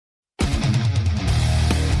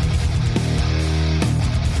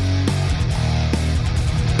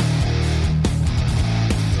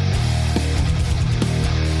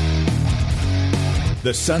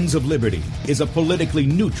The Sons of Liberty is a politically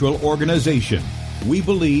neutral organization. We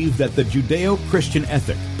believe that the Judeo-Christian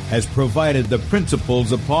ethic has provided the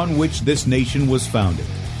principles upon which this nation was founded.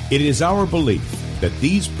 It is our belief that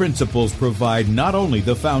these principles provide not only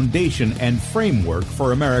the foundation and framework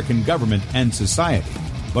for American government and society,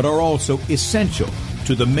 but are also essential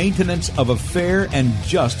to the maintenance of a fair and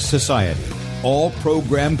just society. All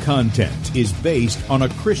program content is based on a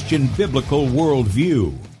Christian biblical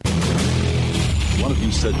worldview. One of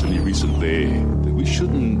you said to me recently that we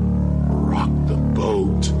shouldn't rock the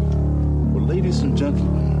boat. Well, ladies and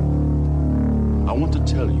gentlemen, I want to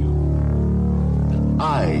tell you that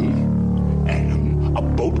I am a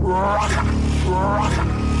boat rocker.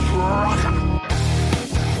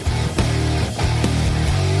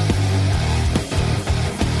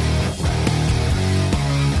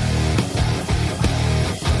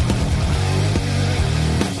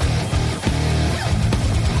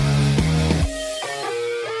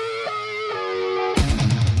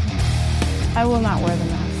 I will not wear the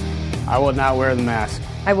mask. I will not wear the mask.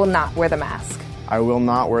 I will not wear the mask. I will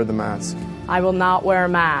not wear the mask. I will not wear a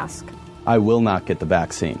mask. I will not get the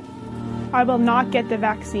vaccine. I will not get the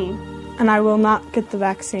vaccine. And I will not get the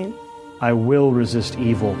vaccine. I will resist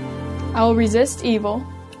evil. I will resist evil.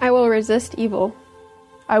 I will resist evil.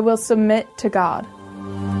 I will submit to God.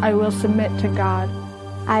 I will submit to God.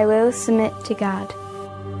 I will submit to God.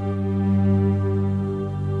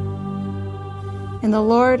 In the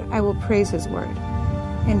Lord I will praise His word.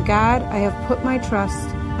 In God I have put my trust,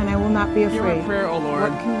 and I will not be afraid. Hear my prayer, O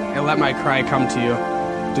Lord, and let my cry come to you.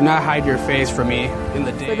 Do not hide your face from me in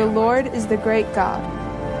the day. For the Lord is the great God,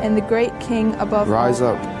 and the great King above all. Rise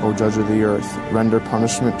up, O Judge of the earth, render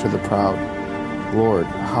punishment to the proud. Lord,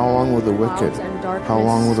 how long will the wicked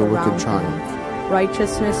triumph?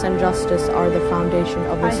 Righteousness and justice are the foundation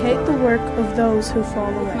of His I hate the work of those who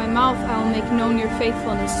fall away. With my mouth I will make known your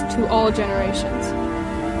faithfulness to all generations.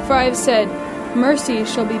 For I have said, mercy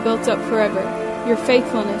shall be built up forever. Your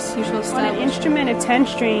faithfulness you shall establish. On an instrument of 10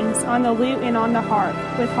 strings, on the lute and on the harp,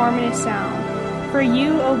 with harmonious sound. For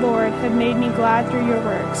you, O Lord, have made me glad through your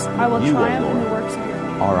works. I will triumph in the works of your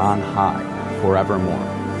hands. Are on high forevermore.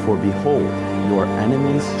 For behold, your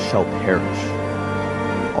enemies shall perish.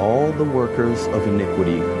 All the workers of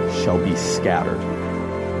iniquity shall be scattered.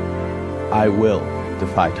 I will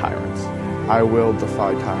defy tyrants. I will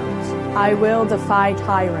defy tyrants. I will defy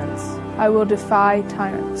tyrants. I will defy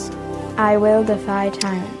tyrants. I will defy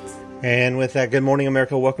tyrants. And with that, good morning,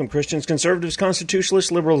 America. Welcome, Christians, conservatives,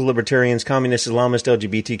 constitutionalists, liberals, libertarians, communists, Islamists,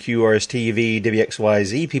 LGBTQ, RSTV,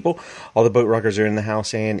 WXYZ people. All the boat rockers are in the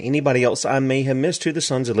house, and anybody else I may have missed to the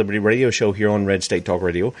Sons of Liberty radio show here on Red State Talk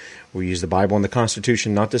Radio. We use the Bible and the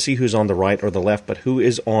Constitution not to see who's on the right or the left, but who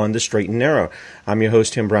is on the straight and narrow. I'm your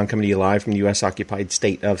host, Tim Brown, coming to you live from the U.S.-occupied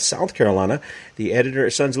state of South Carolina, the editor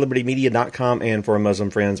at sonsoflibertymedia.com, and for our Muslim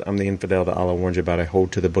friends, I'm the infidel that Allah warns you about. I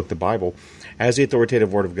hold to the book, the Bible, as the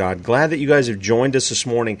authoritative Word of God. Glad that you guys have joined us this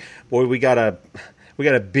morning. Boy, we got a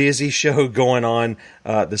busy show going on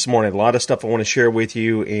this morning. A lot of stuff I want to share with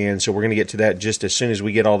you, and so we're going to get to that just as soon as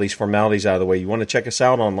we get all these formalities out of the way. You want to check us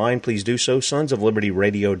out online, please do so,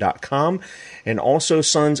 sonsoflibertyradio.com, and also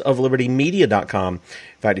sonsoflibertymedia.com.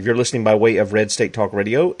 In fact, if you're listening by way of Red State Talk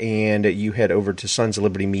Radio and you head over to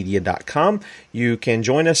sonsoflibertymedia.com, you can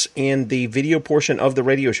join us in the video portion of the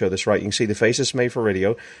radio show. That's right. You can see the Faces Made for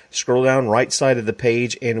Radio. Scroll down right side of the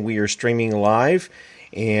page, and we are streaming live.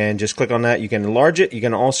 And just click on that. You can enlarge it. You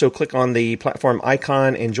can also click on the platform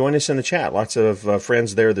icon and join us in the chat. Lots of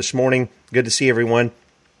friends there this morning. Good to see everyone.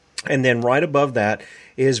 And then right above that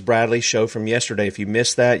is Bradley's show from yesterday. If you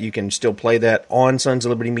missed that, you can still play that on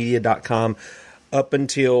sonsoflibertymedia.com up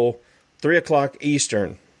until 3 o'clock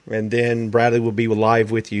Eastern. And then Bradley will be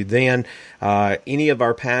live with you then. Any of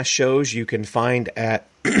our past shows you can find at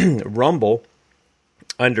Rumble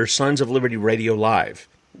under Sons of Liberty Radio Live.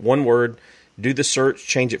 One word. Do the search,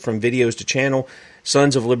 change it from videos to channel,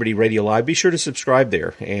 Sons of Liberty Radio Live. Be sure to subscribe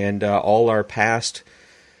there. And all our past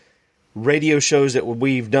radio shows that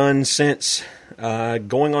we've done since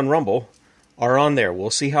going on Rumble are on there.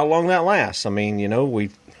 We'll see how long that lasts. I mean, you know,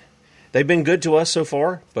 they've been good to us so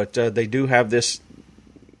far, but they do have this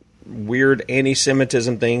weird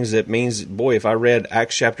anti-Semitism things that means, boy, if I read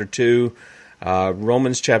Acts chapter 2,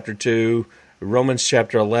 Romans chapter 2, Romans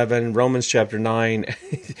chapter 11, Romans chapter 9,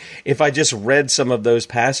 if I just read some of those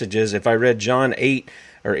passages, if I read John 8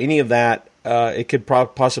 or any of that, it could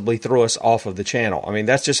possibly throw us off of the channel. I mean,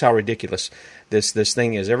 that's just how ridiculous this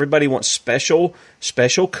thing is. Everybody wants special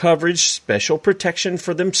coverage, special protection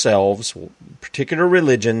for themselves, particular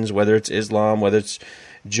religions, whether it's Islam, whether it's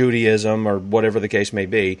Judaism or whatever the case may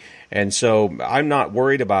be. And so I'm not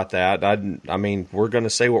worried about that. I mean, we're going to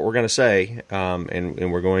say what we're going to say,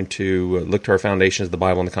 and we're going to look to our foundations, the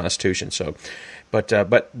Bible and the Constitution. So, but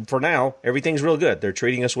for now, everything's real good. They're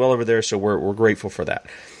treating us well over there, so we're grateful for that.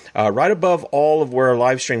 Right above all of where our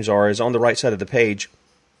live streams are is on the right side of the page.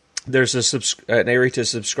 There's an area to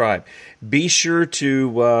subscribe. Be sure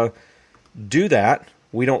to do that.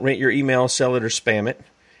 We don't rent your email, sell it, or spam it.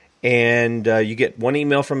 And you get one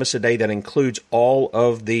email from us a day that includes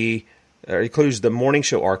includes the morning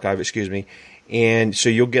show archive, And so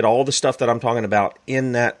you'll get all the stuff that I'm talking about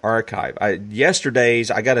in that archive.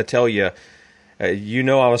 Yesterday's, I got to tell you,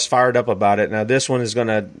 I was fired up about it. Now this one is going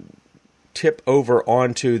to tip over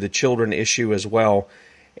onto the children issue as well.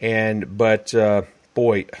 But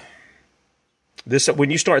boy, this,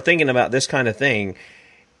 when you start thinking about this kind of thing,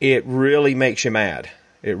 it really makes you mad.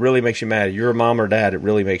 It really makes you mad. You're a mom or dad, it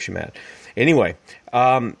really makes you mad. Anyway,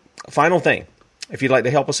 final thing. If you'd like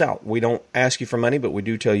to help us out, we don't ask you for money, but we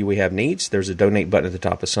do tell you we have needs. There's a donate button at the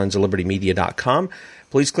top of sonsoflibertymedia.com.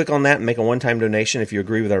 Please click on that and make a one-time donation if you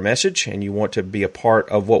agree with our message and you want to be a part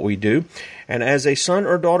of what we do. And as a son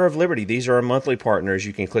or daughter of liberty, these are our monthly partners.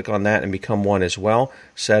 You can click on that and become one as well.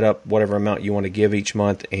 Set up whatever amount you want to give each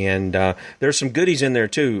month. And there's some goodies in there,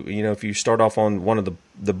 too. If you start off on one of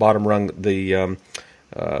the bottom rung,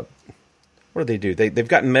 what do? They've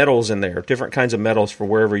got medals in there, different kinds of medals for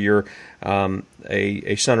wherever you're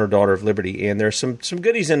a son or daughter of liberty. And there's some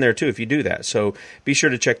goodies in there, too, if you do that. So be sure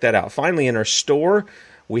to check that out. Finally, in our store,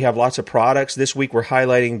 we have lots of products. This week, we're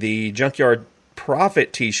highlighting the Junkyard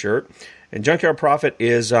Prophet t-shirt. And Junkyard Prophet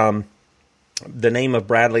is the name of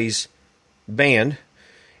Bradley's band.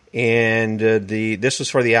 And this was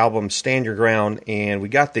for the album Stand Your Ground, and we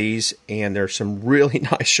got these, and there's some really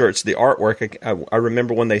nice shirts. The artwork, I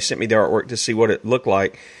remember when they sent me the artwork to see what it looked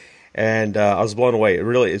like, and I was blown away.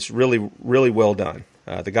 It's really, really well done.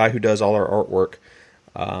 The guy who does all our artwork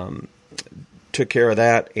took care of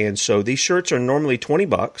that, and so these shirts are normally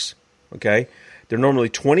 $20. Okay, they're normally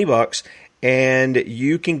 $20, and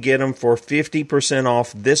you can get them for 50%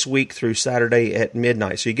 off this week through Saturday at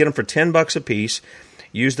midnight. So you get them for $10 a piece.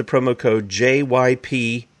 Use the promo code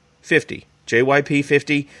JYP50.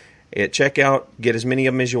 JYP50 at checkout. Get as many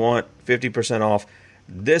of them as you want. 50% off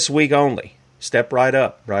this week only. Step right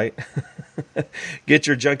up, right? Get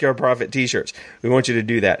your Junkyard Prophet t-shirts. We want you to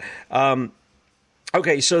do that.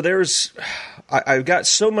 Okay, so I've got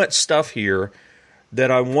so much stuff here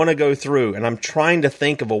that I want to go through, and I'm trying to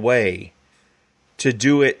think of a way to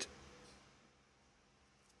do it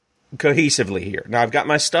cohesively here. Now, I've got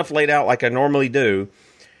my stuff laid out like I normally do,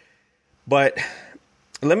 but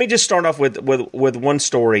let me just start off with one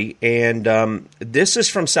story, and this is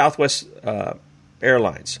from Southwest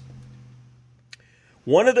Airlines.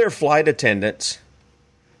 One of their flight attendants,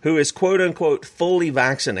 who is quote-unquote fully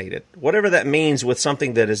vaccinated, whatever that means with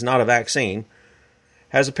something that is not a vaccine,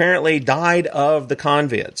 has apparently died of the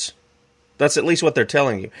convids. That's at least what they're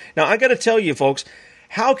telling you. Now, I got to tell you, folks,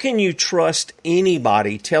 how can you trust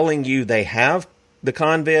anybody telling you they have the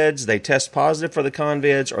convids, they test positive for the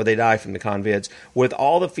convids, or they die from the convids, with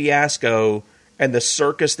all the fiasco and the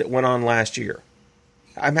circus that went on last year?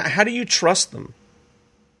 How do you trust them?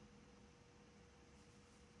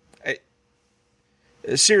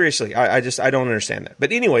 Seriously, I don't understand that.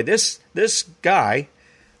 But anyway, this guy,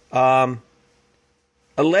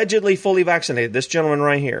 allegedly fully vaccinated, this gentleman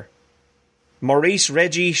right here, Maurice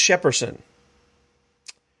Reggie Shepperson.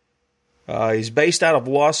 He's based out of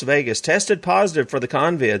Las Vegas, tested positive for the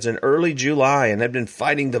convids in early July and had been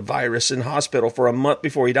fighting the virus in hospital for a month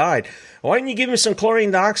before he died. Why didn't you give him some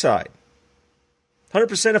chlorine dioxide?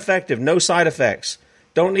 100% effective, no side effects.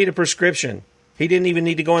 Don't need a prescription. He didn't even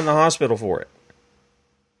need to go in the hospital for it.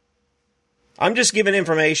 I'm just giving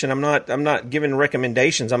information. I'm not giving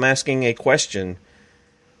recommendations. I'm asking a question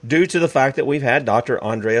due to the fact that we've had Dr.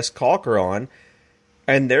 Andreas Kalker on,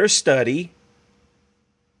 and their study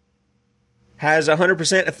has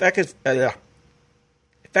 100% efficacy.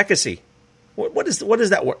 What is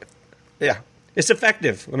that word? Yeah, it's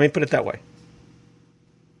effective. Let me put it that way.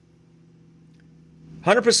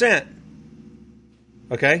 100%.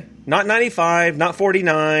 Okay, not 95, not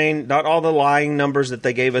 49, not all the lying numbers that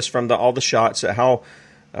they gave us from all the shots at how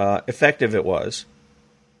effective it was.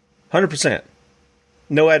 100%.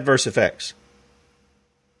 No adverse effects.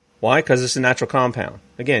 Why? Because it's a natural compound.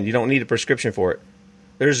 Again, you don't need a prescription for it.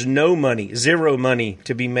 There's no money, zero money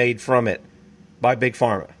to be made from it by Big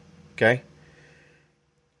Pharma. Okay?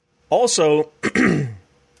 Also,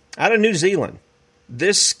 out of New Zealand,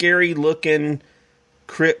 this scary-looking,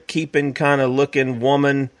 crypt-keeping kind of looking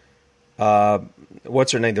woman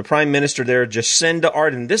what's her name? The prime minister there, Jacinda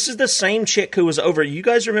Ardern. This is the same chick who was over. You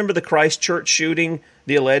guys remember the Christchurch shooting,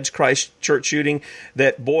 the alleged Christchurch shooting?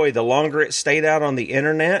 That, boy, the longer it stayed out on the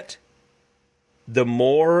internet, the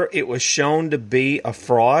more it was shown to be a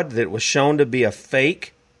fraud, that it was shown to be a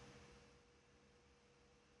fake.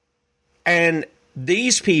 And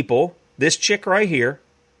these people, this chick right here,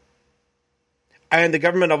 and the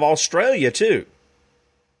government of Australia too,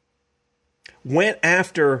 went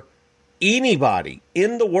after anybody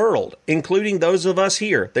in the world, including those of us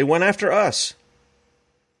here. They went after us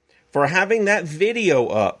for having that video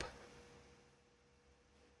up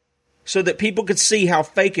so that people could see how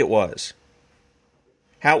fake it was,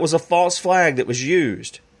 how it was a false flag that was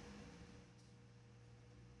used.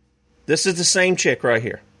 This is the same chick right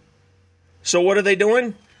here. So what are they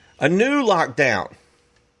doing? A new lockdown,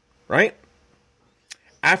 right?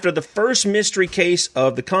 After the first mystery case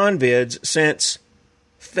of the convids since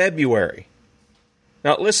February.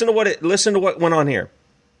 Now listen to what went on here.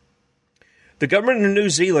 The government of New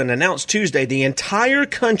Zealand announced Tuesday the entire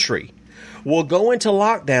country will go into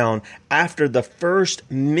lockdown after the first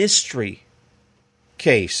mystery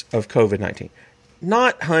case of COVID-19.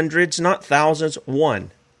 Not hundreds, not thousands,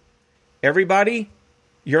 one. Everybody,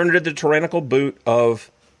 you're under the tyrannical boot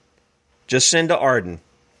of Jacinda Ardern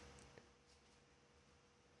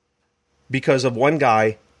because of one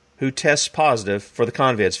guy who tests positive for the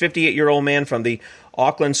convids. 58-year-old man from the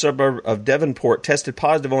Auckland suburb of Devonport tested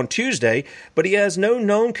positive on Tuesday, but he has no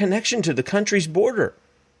known connection to the country's border.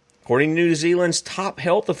 According to New Zealand's top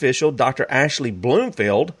health official, Dr. Ashley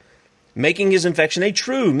Bloomfield, making his infection a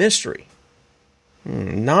true mystery.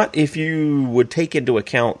 Not if you would take into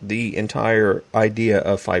account the entire idea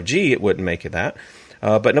of 5G, it wouldn't make it that.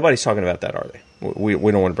 But nobody's talking about that, are they? We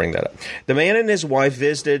don't want to bring that up. The man and his wife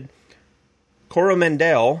visited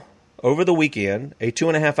Coromandel over the weekend, a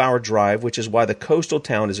 2.5-hour drive, which is why the coastal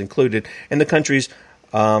town is included in the country's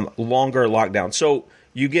longer lockdown. So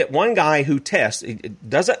you get one guy who tests, it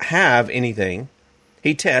doesn't have anything.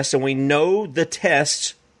 He tests, and we know the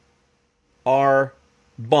tests are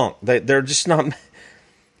bunk. They're just not.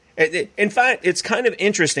 In fact, it's kind of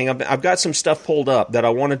interesting. I've got some stuff pulled up that I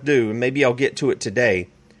want to do, and maybe I'll get to it today.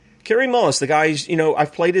 Kerry Mullis, the guy's,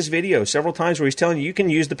 I've played his video several times where he's telling you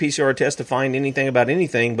can use the PCR test to find anything about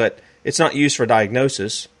anything, but it's not used for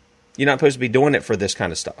diagnosis. You're not supposed to be doing it for this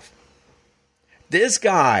kind of stuff. This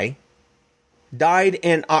guy died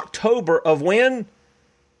in October of when?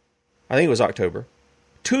 I think it was October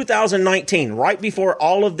 2019, right before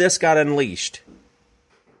all of this got unleashed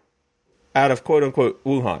out of quote-unquote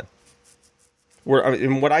Wuhan.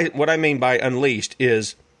 And what I mean by unleashed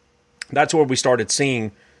is that's where we started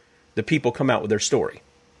seeing the people come out with their story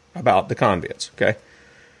about the convicts, okay?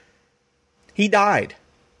 He died.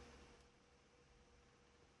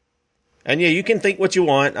 And yeah, you can think what you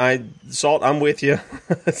want. Salt, I'm with you.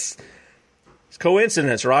 It's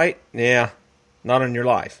coincidence, right? Yeah, not in your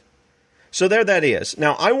life. So there that is.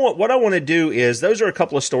 Now, what I want to do is, those are a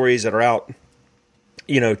couple of stories that are out,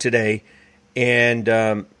 today. And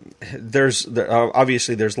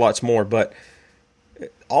obviously there's lots more, but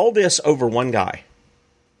all this over one guy.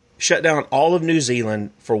 Shut down all of New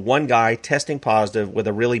Zealand for one guy testing positive with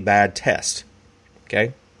a really bad test.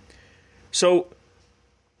 Okay? So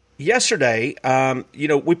yesterday,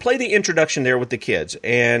 we played the introduction there with the kids,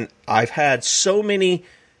 and I've had so many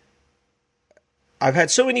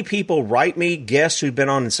people write me, guests who've been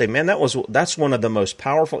on and say, "Man, that's one of the most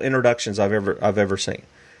powerful introductions I've ever seen."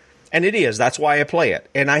 And it is. That's why I play it.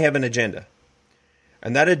 And I have an agenda.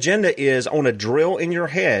 And that agenda is, I want to drill in your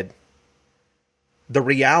head the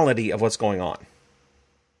reality of what's going on.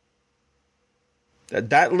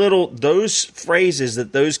 Those phrases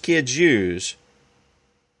that those kids use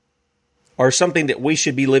are something that we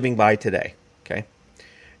should be living by today. Okay?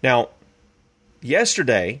 Now,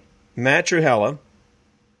 yesterday, Matt Trewhella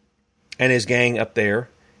and his gang up there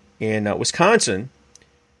in Wisconsin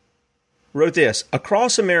wrote this: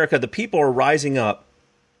 across America, the people are rising up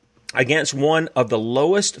against one of the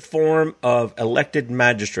lowest form of elected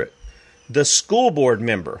magistrate, the school board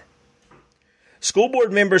member. School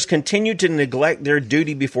board members continue to neglect their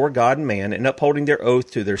duty before God and man in upholding their oath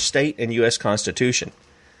to their state and U.S. Constitution.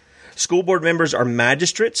 School board members are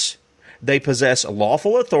magistrates. They possess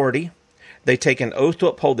lawful authority. They take an oath to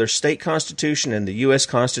uphold their state constitution and the U.S.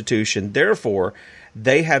 Constitution. Therefore,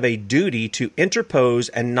 they have a duty to interpose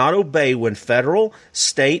and not obey when federal,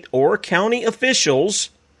 state, or county officials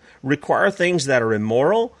require things that are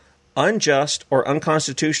immoral, unjust, or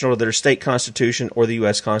unconstitutional to their state constitution or the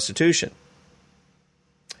U.S. Constitution.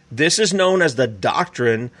 This is known as the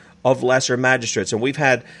doctrine of lesser magistrates. And we've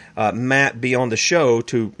had Matt be on the show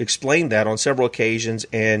to explain that on several occasions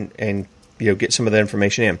and get some of that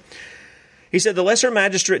information in. He said the lesser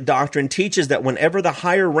magistrate doctrine teaches that whenever the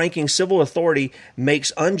higher-ranking civil authority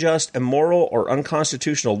makes unjust, immoral, or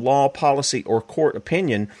unconstitutional law, policy, or court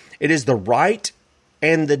opinion, it is the right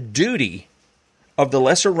and the duty of the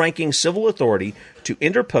lesser-ranking civil authority to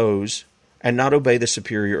interpose and not obey the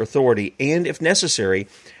superior authority, and, if necessary,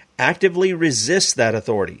 actively resist that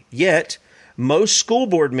authority. Yet, most school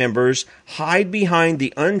board members hide behind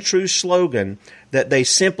the untrue slogan that they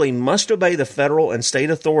simply must obey the federal and state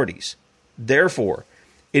authorities. Therefore,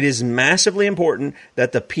 it is massively important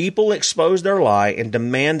that the people expose their lie and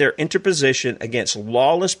demand their interposition against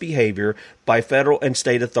lawless behavior by federal and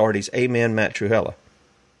state authorities. Amen, Matt Trujillo.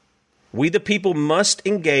 We, the people, must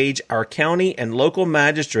engage our county and local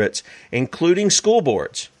magistrates, including school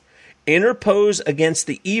boards, interpose against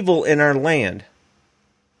the evil in our land.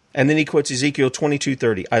 And then he quotes Ezekiel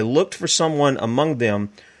 22:30. I looked for someone among them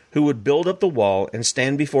who would build up the wall and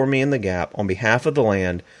stand before me in the gap on behalf of the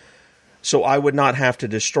land, so I would not have to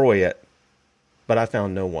destroy it, but I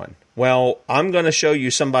found no one. Well, I'm going to show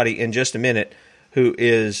you somebody in just a minute who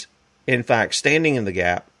is, in fact, standing in the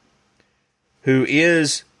gap, who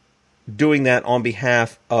is doing that on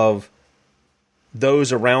behalf of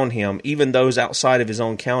those around him, even those outside of his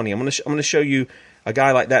own county. I'm going to show you a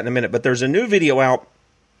guy like that in a minute, but there's a new video out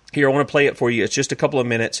here. I want to play it for you. It's just a couple of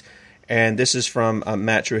minutes, and this is from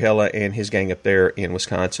Matt Trujillo and his gang up there in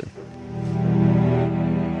Wisconsin.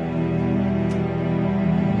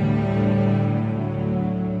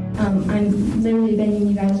 I'm literally begging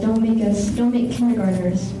you guys, don't make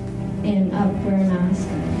kindergartners and wear a mask.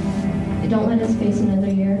 Don't let us face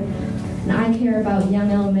another year. And I care about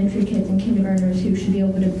young elementary kids and kindergartners who should be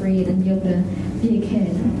able to breathe and be able to be a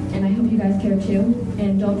kid. And I hope you guys care too.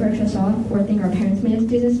 And don't brush us off or think our parents made us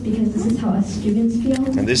do this, because this is how us students feel.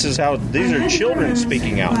 And this is how these are children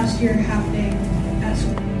speaking out. Last year, half day at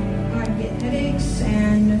school, I'd get headaches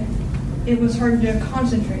and it was hard to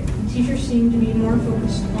concentrate. The teachers seemed to be more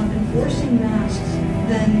focused on enforcing masks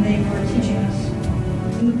than they were teaching us.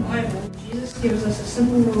 In the Bible, Jesus gives us a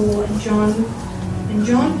simple rule in John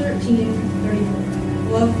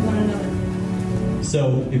 13:34. Love one another.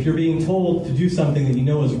 So if you're being told to do something that you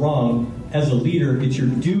know is wrong, as a leader, it's your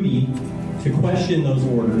duty to question those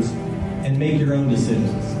orders and make your own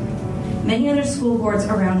decisions. Many other school boards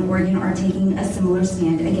around Oregon are taking a similar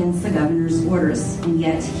stand against the governor's orders, and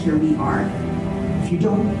yet here we are. If you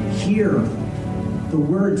don't hear the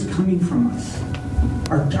words coming from us,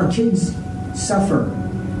 our kids suffer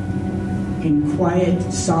in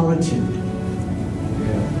quiet solitude.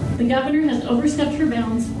 The governor has overstepped her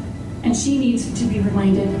bounds, and she needs to be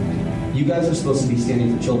reminded. You guys are supposed to be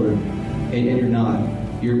standing for children, and you're not.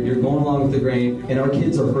 You're going along with the grain, and our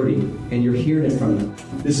kids are hurting, and you're hearing it from them.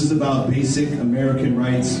 This is about basic American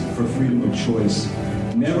rights for freedom of choice.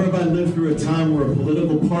 Never have I lived through a time where a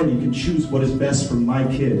political party can choose what is best for my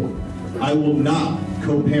kid. I will not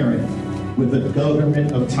co-parent with a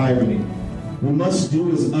government of tyranny. We must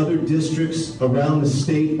do as other districts around the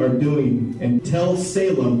state are doing and tell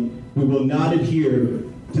Salem we will not adhere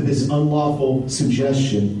to this unlawful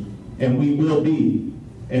suggestion, and we will be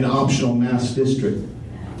an optional mask district.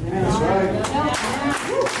 That's right.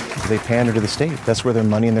 They pander to the state. That's where their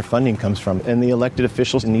money and their funding comes from. And the elected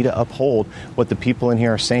officials need to uphold what the people in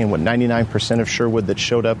here are saying, what 99% of Sherwood that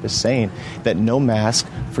showed up is saying, that no mask,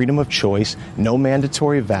 freedom of choice, no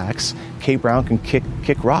mandatory vax, Kay Brown can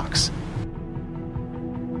kick rocks.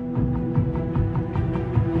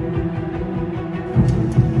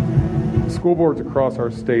 School boards across our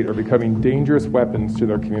state are becoming dangerous weapons to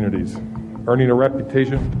their communities, earning a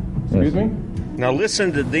reputation. Excuse me? Now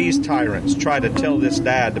listen to these tyrants try to tell this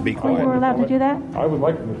dad to be quiet. We're allowed to do that? I would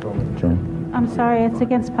like them to film it. Sure. I'm sorry, it's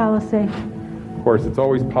against policy. Of course, it's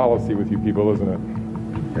always policy with you people, isn't it?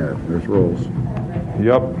 Yeah, there's rules.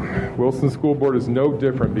 Yep. Wilson School Board is no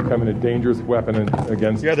different, becoming a dangerous weapon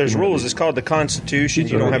against... Yeah, there's rules. It's called the Constitution.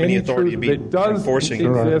 You don't have any authority to be enforcing it.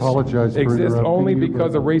 Sir, I apologize for exists only interrupting you,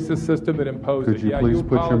 because a racist system that imposes... Could you please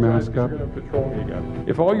put your mask up? You're going to patrol me again.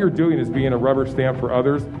 If all you're doing is being a rubber stamp for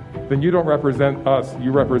others, then you don't represent us,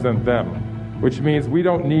 you represent them. Which means we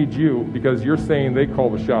don't need you because you're saying they call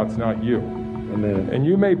the shots, not you. Amen. And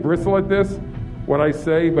you may bristle at this, what I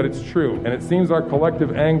say, but it's true. And it seems our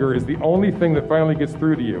collective anger is the only thing that finally gets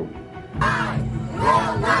through to you. I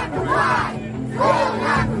will not comply! Will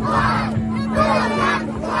not comply! Will not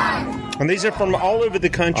comply! And these are from all over the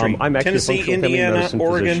country. I'm actually Tennessee, a functional Indiana, medicine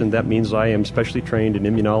Oregon. Physician. That means I am specially trained in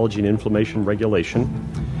immunology and inflammation regulation.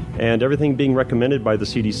 And everything being recommended by the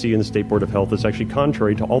CDC and the State Board of Health is actually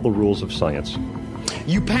contrary to all the rules of science.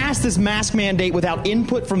 You passed this mask mandate without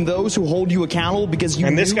input from those who hold you accountable because you.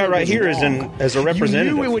 And this guy right here is as a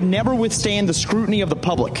representative. You knew it would never withstand the scrutiny of the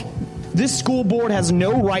public. This school board has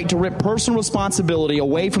no right to rip personal responsibility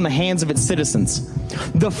away from the hands of its citizens.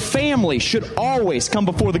 The family should always come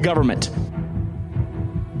before the government.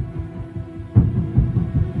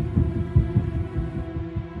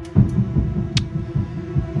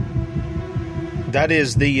 That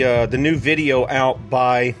is the new video out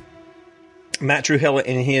by Matt Trujillo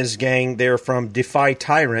and his gang. They're from Defy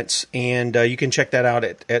Tyrants, and you can check that out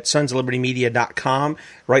at sonsoflibertymedia.com,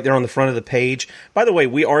 right there on the front of the page. By the way,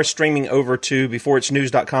 we are streaming over to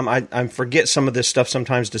beforeitsnews.com. I forget some of this stuff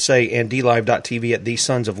sometimes to say, and dlive.tv at the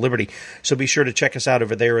Sons of Liberty. So be sure to check us out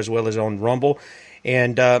over there as well as on Rumble.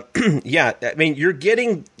 And yeah, I mean, you're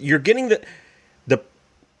getting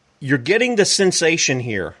the sensation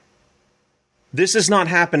here. This is not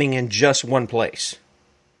happening in just one place.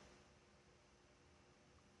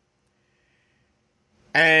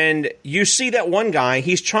 And you see that one guy,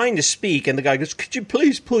 he's trying to speak, and the guy goes, "Could you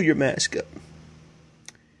please pull your mask up?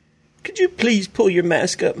 Could you please pull your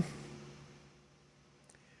mask up?"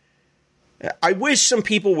 I wish some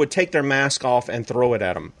people would take their mask off and throw it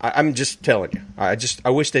at them. I'm just telling you. I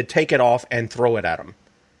wish they'd take it off and throw it at them.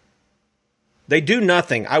 They do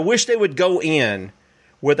nothing. I wish they would go in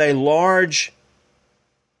with a large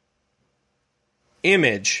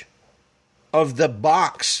image of the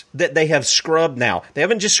box that they have scrubbed now. They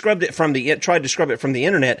haven't just tried to scrub it from the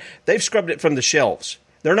internet. They've scrubbed it from the shelves.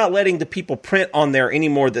 They're not letting the people print on there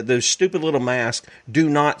anymore that those stupid little masks do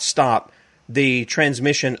not stop the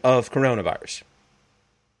transmission of coronavirus.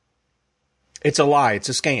 It's a lie. It's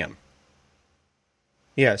a scam.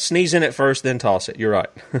 Yeah, sneeze in it first, then toss it. You're right.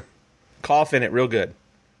 Cough in it real good.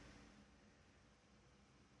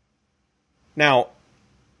 Now,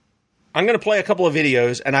 I'm going to play a couple of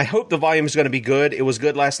videos, and I hope the volume is going to be good. It was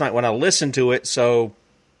good last night when I listened to it, so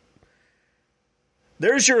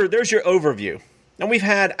there's your overview. Now, we've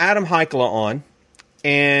had Adam Heikela on,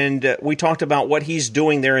 and we talked about what he's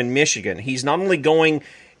doing there in Michigan. He's not only going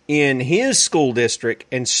in his school district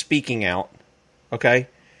and speaking out, okay,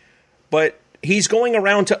 but he's going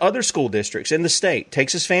around to other school districts in the state,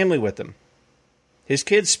 takes his family with him. His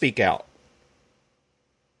kids speak out.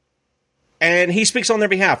 And he speaks on their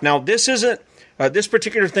behalf. Now, this isn't, this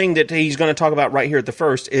particular thing that he's going to talk about right here at the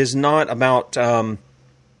first is not about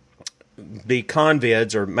the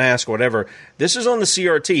convids or mask or whatever. This is on the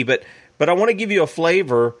CRT, but I want to give you a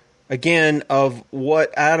flavor, again, of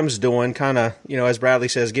what Adam's doing, kind of, as Bradley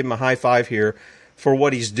says, give him a high five here for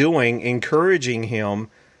what he's doing, encouraging him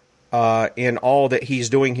in all that he's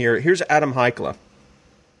doing here. Here's Adam Heikela.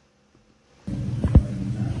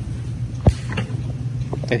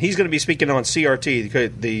 And he's going to be speaking on CRT,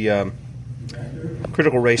 the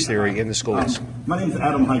critical race theory in the schools. My name is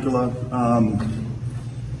Adam Heikela.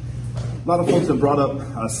 A lot of folks have brought up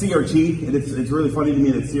CRT, and it's really funny to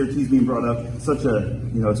me that CRT is being brought up.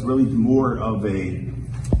 It's really more of a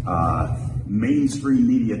mainstream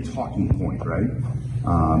media talking point, right?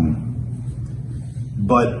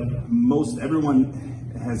 But everyone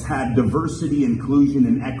has had diversity, inclusion,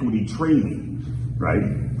 and equity training, right?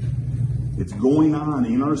 It's going on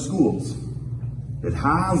in our schools. It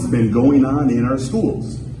has been going on in our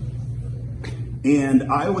schools. And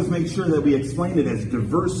I always make sure that we explain it as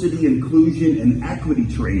diversity, inclusion, and equity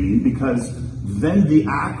training, because then the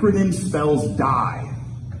acronym spells DIE.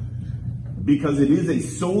 Because it is a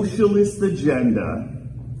socialist agenda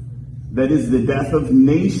that is the death of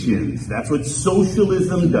nations. That's what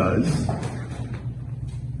socialism does.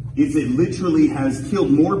 Is it literally has killed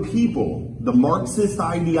more people. The Marxist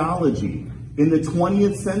ideology in the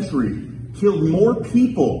 20th century killed more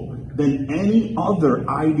people than any other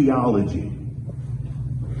ideology.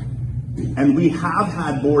 And we have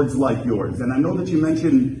had boards like yours. And I know that you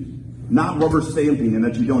mentioned not rubber stamping and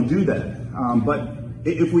that you don't do that. But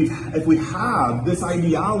if we have this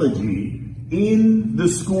ideology in the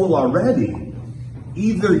school already,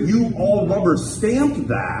 either you all rubber stamped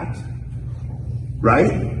that,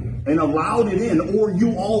 right, and allowed it in, or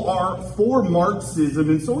you all are for Marxism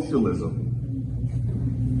and socialism.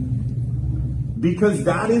 Because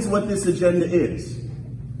that is what this agenda is.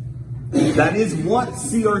 That is what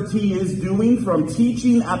CRT is doing, from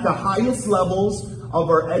teaching at the highest levels of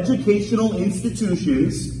our educational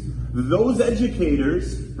institutions. Those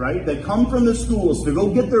educators, right, that come from the schools to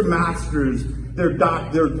go get their masters, their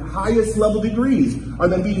highest level degrees, are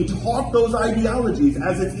then being taught those ideologies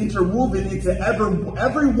as it's interwoven into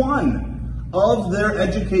every one of their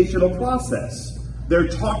educational process. They're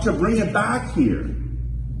taught to bring it back here.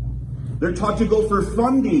 They're taught to go for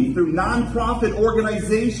funding through nonprofit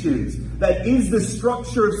organizations that is the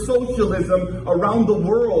structure of socialism around the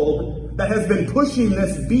world that has been pushing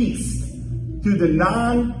this beast through the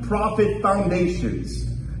non-profit foundations.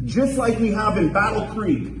 Just like we have in Battle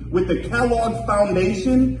Creek with the Kellogg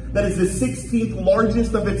Foundation, that is the 16th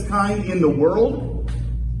largest of its kind in the world,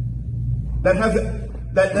 that has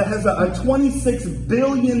a $26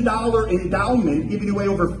 billion endowment, giving away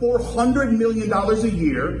over $400 million a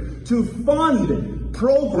year to fund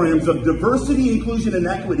programs of diversity, inclusion, and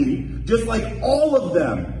equity, just like all of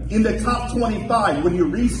them in the top 25 when you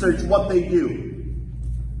research what they do.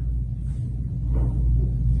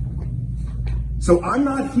 So I'm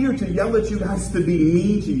not here to yell at you guys to be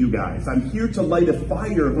mean to you guys. I'm here to light a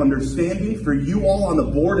fire of understanding for you all on the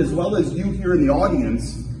board as well as you here in the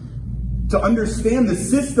audience to understand the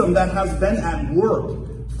system that has been at work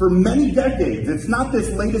for many decades. It's not this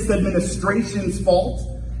latest administration's fault.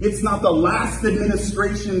 It's not the last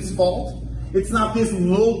administration's fault. It's not this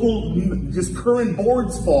local, just current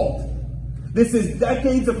board's fault. This is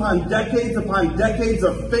decades upon decades upon decades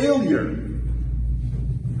of failure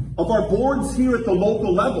of our boards here at the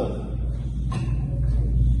local level.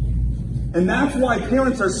 And that's why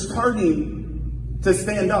parents are starting to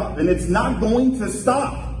stand up. And it's not going to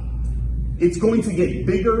stop. It's going to get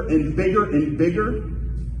bigger and bigger and bigger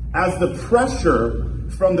as the pressure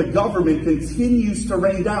from the government continues to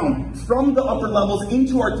rain down from the upper levels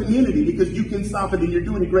into our community, because you can stop it and you're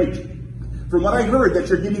doing it great. From what I heard, that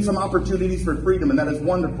you're giving some opportunities for freedom, and that is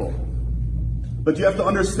wonderful. But you have to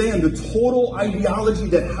understand the total ideology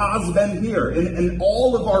that has been here in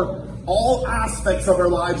all aspects of our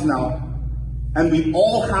lives now, and we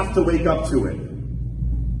all have to wake up to it.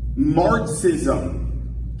 Marxism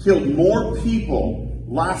killed more people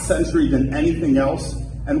last century than anything else,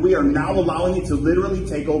 and we are now allowing it to literally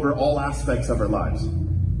take over all aspects of our lives.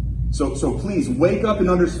 So please wake up and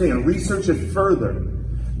understand, research it further.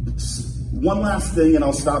 One last thing, and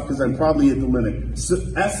I'll stop because I'm probably at the limit. So,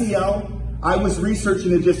 SEL, I was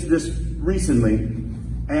researching it just recently,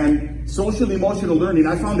 and social emotional learning,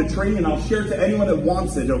 I found a training, I'll share it to anyone that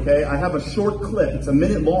wants it, okay? I have a short clip, it's a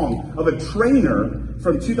minute long, of a trainer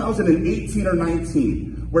from 2018 or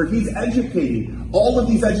 19, where he's educating all of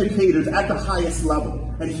these educators at the highest level.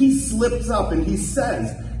 And he slips up and he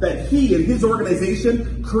says that he and his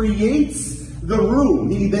organization creates the room.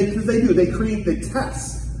 They create the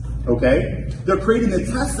test, okay? They're creating the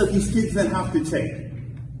test that these kids then have to take.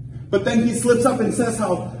 But then he slips up and says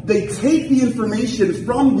how they take the information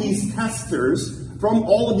from these testers, from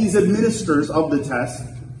all of these administrators of the test,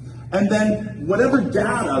 and then whatever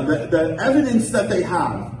data, the evidence that they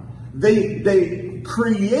have, they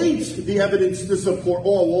create the evidence to support.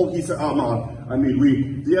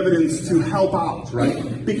 The evidence to help out,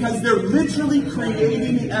 right? Because they're literally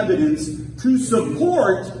creating the evidence to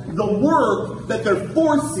support the work that they're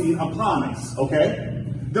forcing upon us. Okay.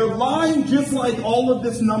 They're lying just like all of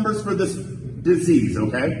this numbers for this disease,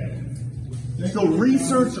 okay? So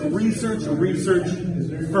research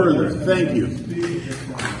further. Thank you.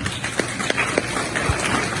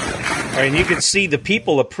 All right, and you can see the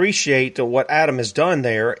people appreciate what Adam has done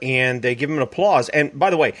there, and they give him an applause. And by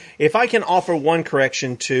the way, if I can offer one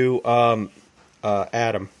correction to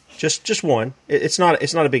Adam, just one. It's not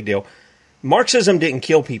a big deal. Marxism didn't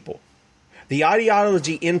kill people. The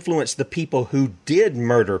ideology influenced the people who did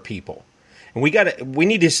murder people, and we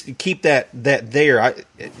need to keep that there.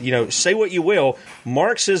 Say what you will,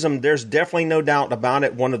 Marxism. There's definitely no doubt about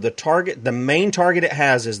it. The main target it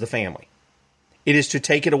has is the family. It is to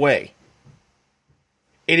take it away.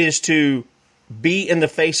 It is to be in the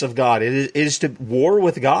face of God. It is to war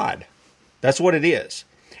with God. That's what it is.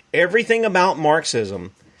 Everything about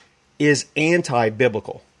Marxism is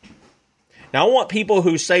anti-biblical. Now, I want people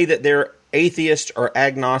who say that they're atheists or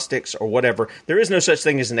agnostics or whatever. There is no such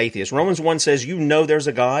thing as an atheist. Romans 1 says you know there's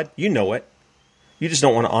a God. You know it. You just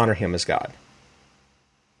don't want to honor him as God.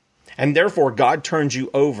 And therefore, God turns you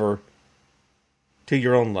over to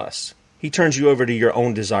your own lusts. He turns you over to your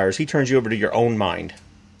own desires. He turns you over to your own mind.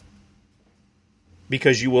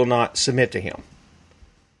 Because you will not submit to him.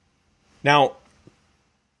 Now,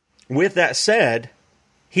 with that said,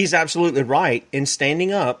 he's absolutely right in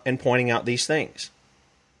standing up and pointing out these things.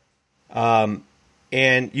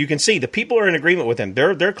 And you can see the people are in agreement with him.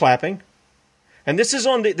 They're clapping. And this is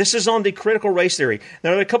on the critical race theory.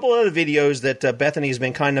 There are a couple other videos that Bethany has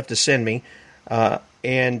been kind enough to send me,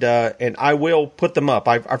 and I will put them up.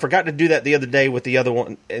 I forgot to do that the other day with the other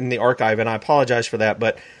one in the archive, and I apologize for that.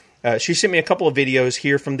 But she sent me a couple of videos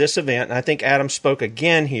here from this event, and I think Adam spoke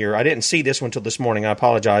again here. I didn't see this one until this morning. I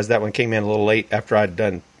apologize. That one came in a little late after I'd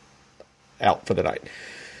done out for the night.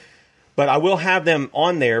 But I will have them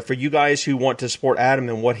on there for you guys who want to support Adam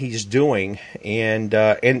and what he's doing. And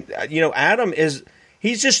Adam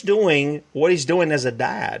he's just doing what he's doing as a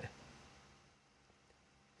dad.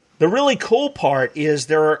 The really cool part is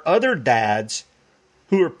there are other dads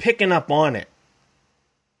who are picking up on it.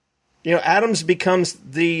 Adams becomes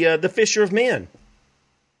the fisher of men.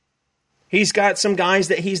 He's got some guys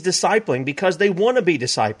that he's discipling because they want to be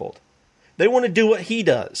discipled. They want to do what he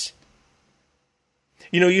does.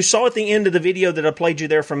 You saw at the end of the video that I played you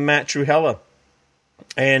there from Matt Trujillo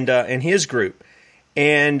and his group.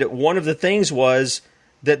 And one of the things was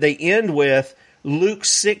that they end with Luke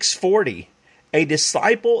 6:40. A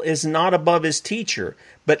disciple is not above his teacher,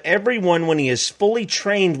 but everyone when he is fully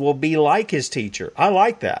trained will be like his teacher. I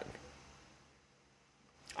like that.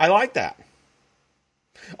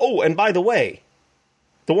 Oh, and by the way,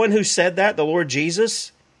 the one who said that, the Lord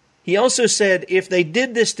Jesus, he also said, if they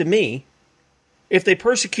did this to me, if they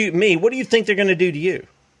persecute me, what do you think they're going to do to you?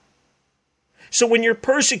 So when you're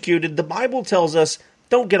persecuted, the Bible tells us,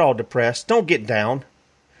 don't get all depressed. Don't get down.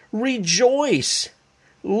 Rejoice.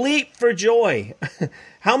 Leap for joy.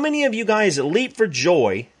 How many of you guys leap for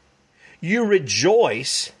joy? You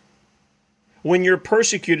rejoice when you're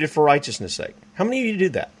persecuted for righteousness' sake. How many of you do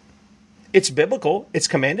that? It's biblical. It's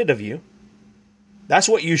commanded of you. That's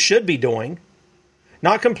what you should be doing.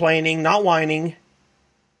 Not complaining, not whining.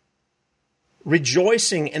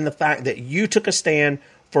 Rejoicing in the fact that you took a stand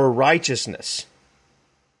for righteousness.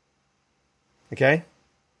 Okay?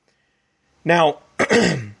 Now,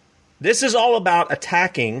 this is all about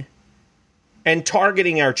attacking and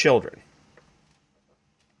targeting our children.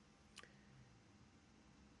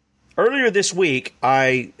 Earlier this week,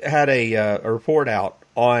 I had a report out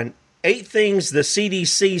on 8 things the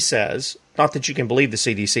CDC says. Not that you can believe the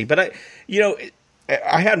CDC, but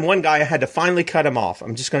I had one guy, I had to finally cut him off.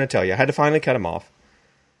 I'm just going to tell you, I had to finally cut him off.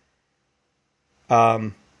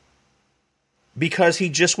 Because he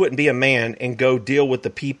just wouldn't be a man and go deal with the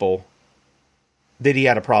people that he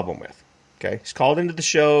had a problem with. Okay, he's called into the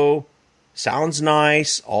show, sounds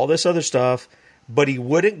nice, all this other stuff, but he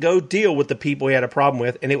wouldn't go deal with the people he had a problem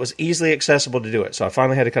with, and it was easily accessible to do it. So I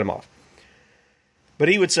finally had to cut him off. But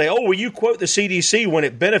he would say, oh, well, you quote the CDC when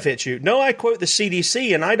it benefits you. No, I quote the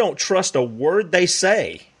CDC, and I don't trust a word they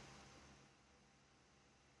say.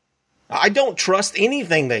 I don't trust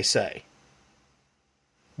anything they say.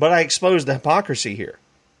 But I expose the hypocrisy here.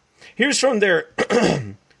 Here's from their...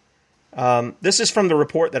 this is from the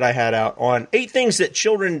report that I had out on 8 things that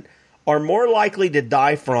children are more likely to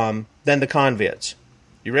die from than the convids.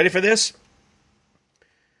 You ready for this?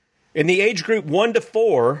 In the age group 1 to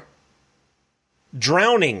 4...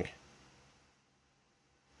 drowning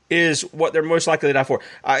is what they're most likely to die for.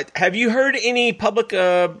 Have you heard any public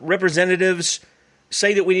representatives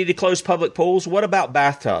say that we need to close public pools? What about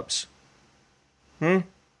bathtubs? Do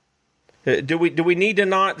we need to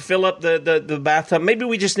not fill up the bathtub? Maybe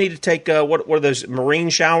we just need to take what are those marine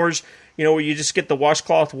showers? Where you just get the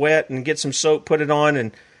washcloth wet and get some soap, put it on,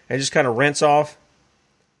 and just kind of rinse off.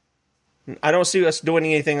 I don't see us doing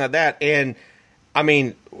anything like that. And I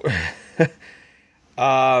mean.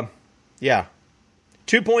 Yeah.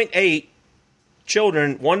 2.8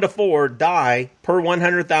 children, 1 to 4, die per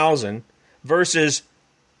 100,000 versus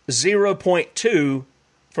 0.2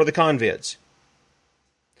 for the convids.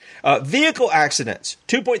 Vehicle accidents,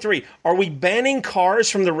 2.3. Are we banning cars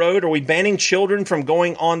from the road? Are we banning children from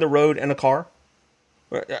going on the road in a car?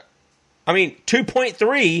 I mean,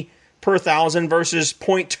 2.3 per 1,000 versus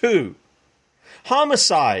 0.2.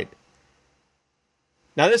 Homicide.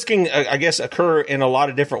 Now, this can, I guess, occur in a lot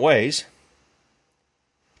of different ways.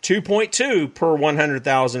 2.2 per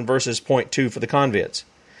 100,000 versus 0.2 for the convids.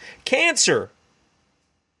 Cancer.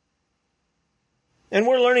 And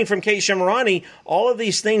we're learning from Kate Shemirani all of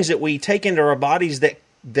these things that we take into our bodies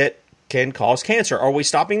that can cause cancer. Are we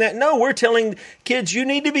stopping that? No, we're telling kids you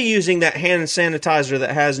need to be using that hand sanitizer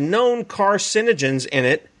that has known carcinogens in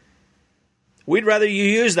it. We'd rather you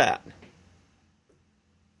use that.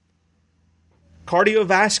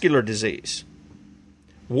 Cardiovascular disease.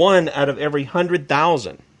 1 out of every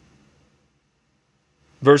 100,000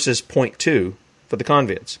 versus 0.2 for the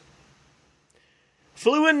convids.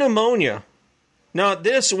 Flu and pneumonia. Now,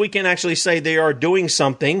 this we can actually say they are doing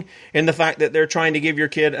something in the fact that they're trying to give your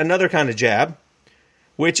kid another kind of jab,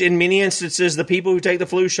 which in many instances, the people who take the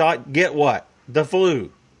flu shot get what? The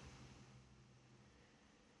flu.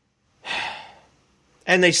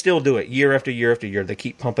 And they still do it year after year after year. They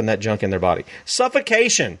keep pumping that junk in their body.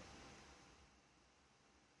 Suffocation.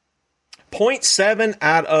 0.7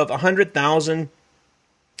 out of 100,000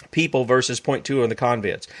 people versus 0.2 on the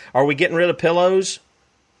convids. Are we getting rid of pillows?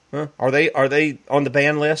 Huh? Are they on the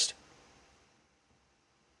ban list?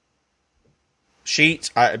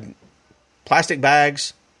 sheets, plastic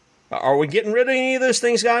bags. Are we getting rid of any of those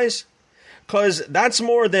things, guys? Because that's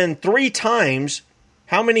more than 3 times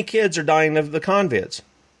how many kids are dying of the convids.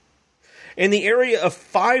 In the area of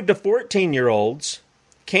 5 to 14-year-olds,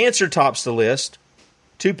 cancer tops the list,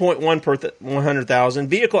 2.1 per 100,000.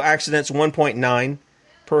 Vehicle accidents, 1.9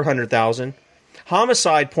 per 100,000.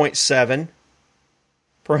 Homicide, 0.7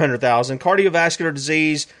 per 100,000. Cardiovascular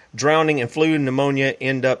disease, drowning, and flu and pneumonia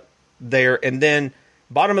end up there. And then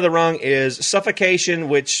bottom of the rung is suffocation,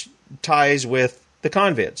 which ties with the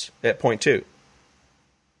convids at 0.2.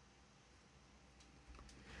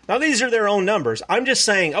 Now, these are their own numbers. I'm just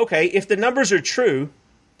saying, okay, if the numbers are true,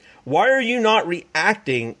 why are you not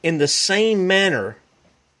reacting in the same manner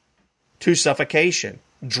to suffocation,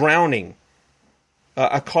 drowning,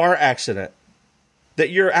 a car accident, that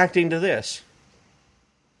you're acting to this?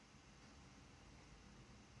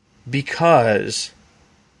 Because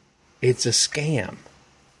it's a scam.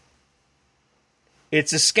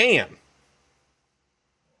 It's a scam.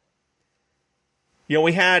 You know,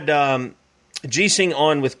 we had Giese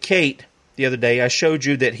on with Kate the other day. I showed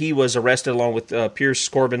you that he was arrested along with Pierce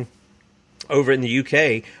Corbin over in the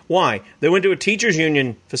UK. Why? They went to a teachers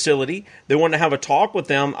union facility. They wanted to have a talk with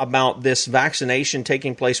them about this vaccination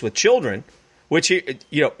taking place with children, which,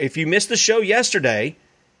 you know, if you missed the show yesterday,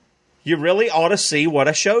 you really ought to see what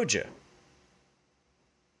I showed you.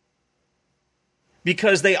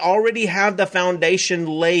 Because they already have the foundation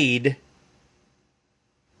laid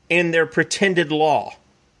in their pretended law.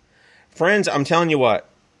 Friends, I'm telling you what,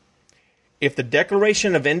 if the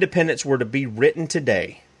Declaration of Independence were to be written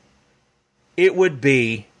today, it would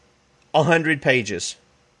be 100 pages.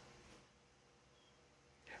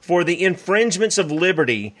 For the infringements of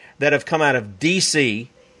liberty that have come out of D.C.,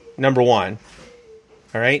 number 1,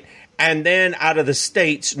 all right, and then out of the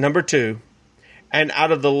states, number 2, and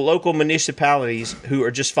out of the local municipalities who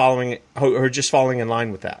are just falling in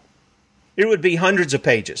line with that. It would be hundreds of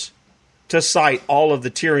pages to cite all of the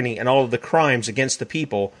tyranny and all of the crimes against the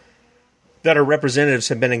people that our representatives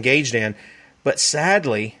have been engaged in. But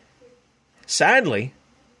sadly,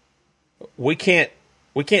 we can't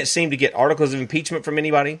seem to get articles of impeachment from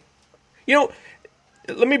anybody. You know,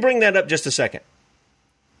 let me bring that up just a second.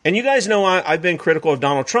 And you guys know I've been critical of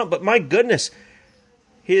Donald Trump, but my goodness,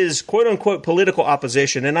 his quote-unquote political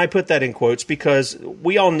opposition, and I put that in quotes because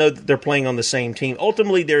we all know that they're playing on the same team.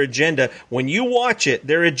 Ultimately, their agenda, when you watch it,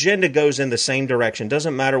 their agenda goes in the same direction.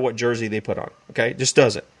 Doesn't matter what jersey they put on, okay? It just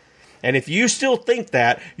doesn't. And if you still think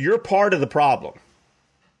that, you're part of the problem.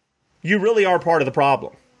 You really are part of the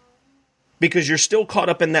problem. Because you're still caught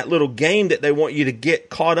up in that little game that they want you to get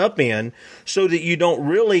caught up in so that you don't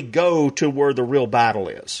really go to where the real battle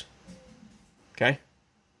is. Okay?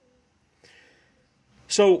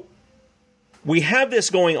 So, we have this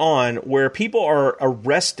going on where people are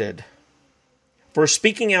arrested for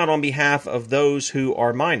speaking out on behalf of those who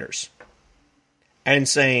are minors and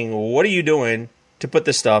saying, what are you doing to put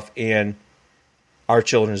this stuff in our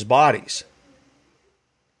children's bodies?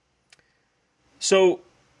 So,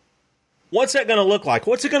 what's that going to look like?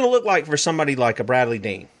 What's it going to look like for somebody like a Bradley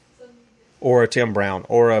Dean or a Tim Brown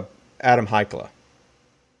or a Adam Heikla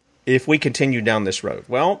if we continue down this road?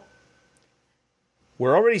 Well,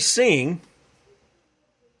 we're already seeing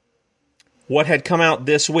what had come out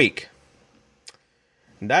this week.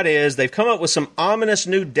 And that is, they've come up with some ominous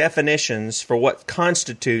new definitions for what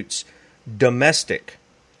constitutes domestic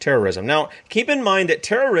terrorism. Now, keep in mind that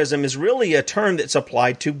terrorism is really a term that's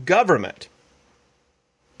applied to government.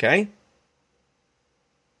 Okay?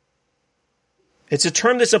 It's a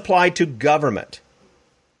term that's applied to government.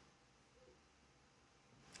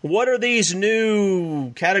 What are these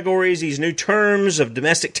new categories, these new terms of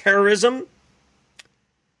domestic terrorism?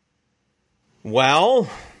 Well,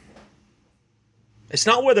 it's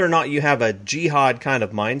not whether or not you have a jihad kind of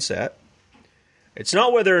mindset. It's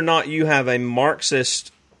not whether or not you have a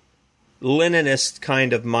Marxist, Leninist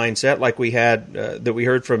kind of mindset like we had, that we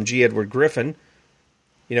heard from G. Edward Griffin.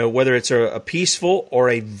 You know, whether it's a peaceful or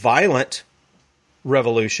a violent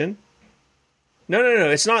revolution. No,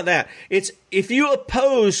 it's not that. It's if you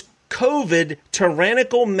oppose COVID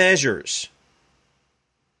tyrannical measures.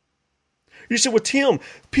 You say, well, Tim,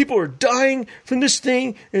 people are dying from this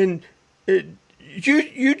thing, and you're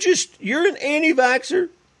an anti-vaxxer.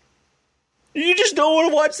 You just don't want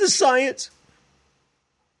to watch the science.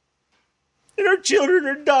 And our children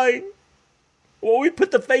are dying. Well, we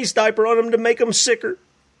put the face diaper on them to make them sicker.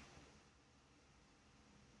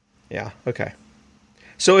 Yeah, okay.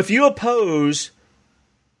 So if you oppose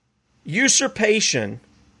usurpation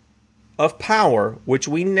of power, which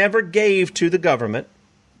we never gave to the government,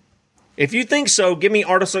 If you think so, give me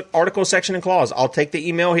article, section, and clause. I'll take the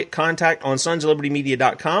email, hit contact on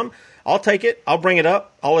sonsoflibertymedia.com. I'll take it. I'll bring it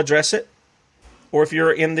up. I'll address it. Or if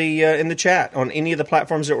you're in the chat on any of the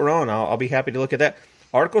platforms that we're on, I'll be happy to look at that.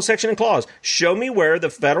 Article, section, and clause. Show me where the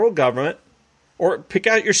federal government, or pick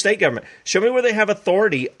out your state government, show me where they have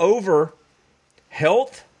authority over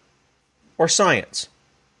health or science.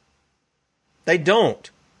 They don't.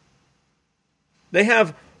 They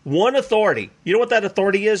have one authority. You know what that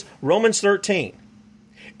authority is? Romans 13.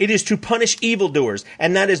 It is to punish evildoers.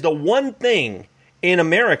 And that is the one thing in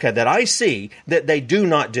America that I see that they do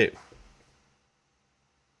not do.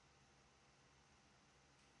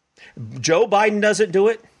 Joe Biden doesn't do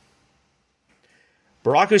it.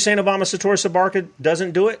 Barack Hussein Obama Sator Sabarka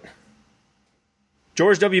doesn't do it.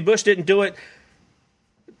 George W. Bush didn't do it.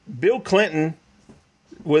 Bill Clinton,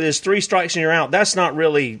 with his 3 strikes and you're out, that's not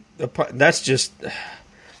really,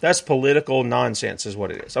 that's political nonsense is what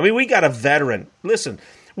it is. I mean, we got a veteran. Listen,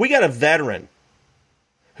 we got a veteran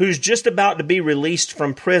who's just about to be released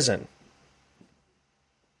from prison,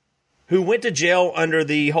 who went to jail under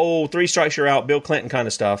the whole 3 strikes you're out, Bill Clinton kind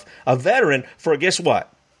of stuff. A veteran for, guess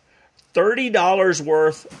what? $30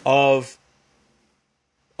 worth of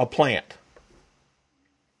a plant.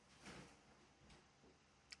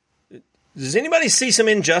 Does anybody see some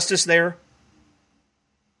injustice there?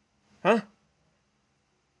 Huh?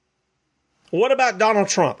 What about Donald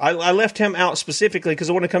Trump? I left him out specifically because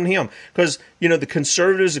I want to come to him. Because, you know, the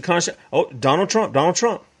conservatives, Donald Trump.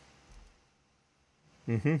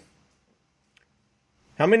 Mm-hmm.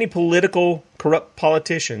 How many political corrupt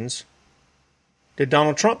politicians did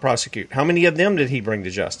Donald Trump prosecute? How many of them did he bring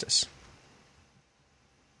to justice?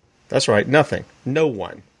 That's right, nothing. No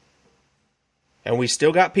one. And we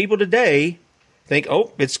still got people today think,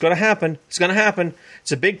 oh, it's going to happen. It's going to happen.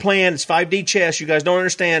 It's a big plan. It's 5D chess. You guys don't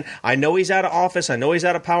understand. I know he's out of office. I know he's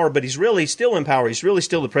out of power, but he's really still in power. He's really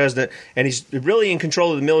still the president, and he's really in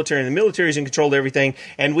control of the military, and the military is in control of everything,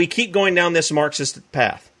 and we keep going down this Marxist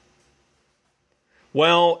path.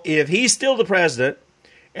 Well, if he's still the president,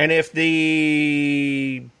 and if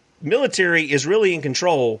the military is really in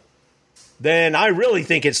control, then I really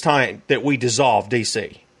think it's time that we dissolve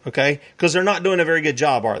D.C., okay? Because they're not doing a very good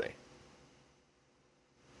job, are they?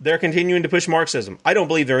 They're continuing to push Marxism. I don't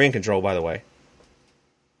believe they're in control, by the way.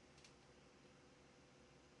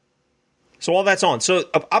 So all that's on. So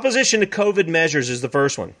opposition to COVID measures is the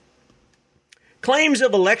first one. Claims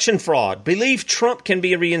of election fraud. Believe Trump can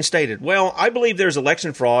be reinstated. Well, I believe there's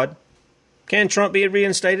election fraud. Can Trump be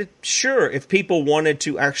reinstated? Sure, if people wanted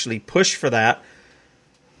to actually push for that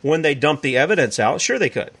when they dump the evidence out, sure they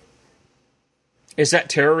could. Is that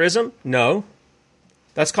terrorism? No.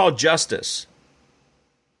 That's called justice.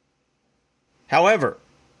 However,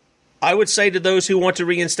 I would say to those who want to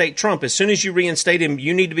reinstate Trump, as soon as you reinstate him,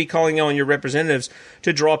 you need to be calling on your representatives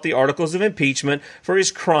to draw up the articles of impeachment for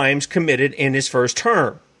his crimes committed in his first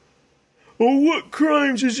term. Well, what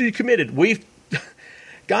crimes has he committed?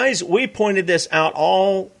 Guys, we pointed this out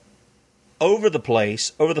all over the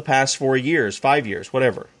place over the past 4 years, 5 years,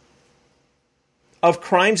 whatever, of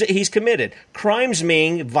crimes that he's committed. Crimes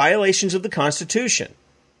mean violations of the Constitution.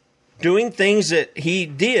 Doing things that he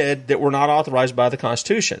did that were not authorized by the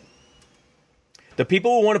Constitution. The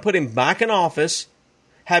people who want to put him back in office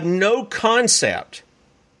have no concept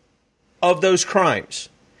of those crimes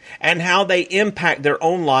and how they impact their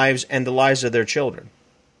own lives and the lives of their children.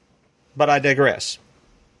 But I digress.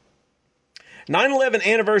 9/11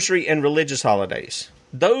 anniversary and religious holidays.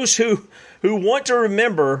 Those who want to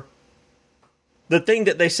remember the thing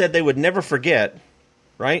that they said they would never forget,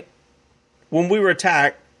 right? When we were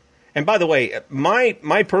attacked. And by the way,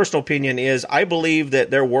 my personal opinion is I believe that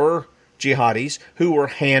there were jihadis who were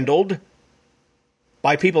handled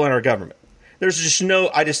by people in our government. There's just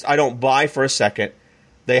I don't buy for a second.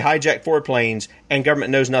 They hijacked 4 planes and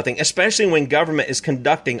government knows nothing, especially when government is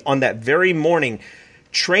conducting on that very morning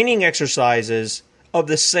training exercises of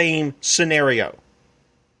the same scenario.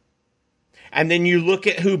 And then you look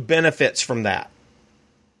at who benefits from that.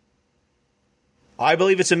 I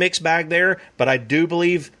believe it's a mixed bag there, but I do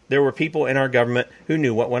believe there were people in our government who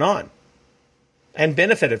knew what went on and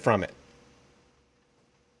benefited from it.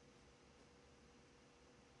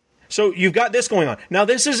 So you've got this going on. Now,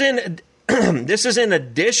 this is in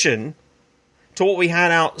addition to what we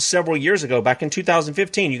had out several years ago, back in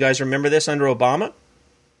 2015. You guys remember this under Obama?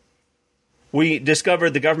 We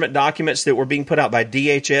discovered the government documents that were being put out by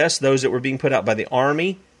DHS, those that were being put out by the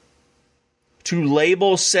Army, to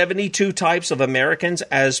label 72 types of Americans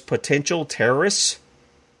as potential terrorists.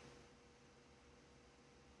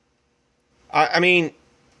 I mean,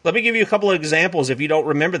 Let me give you a couple of examples if you don't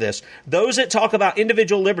remember this. Those that talk about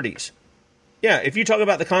individual liberties. Yeah, if you talk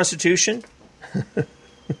about the Constitution,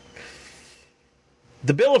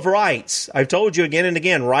 the Bill of Rights, I've told you again and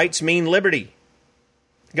again, rights mean liberty.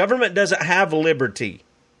 Government doesn't have liberty.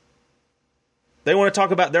 They want to talk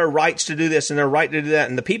about their rights to do this and their right to do that,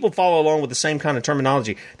 and the people follow along with the same kind of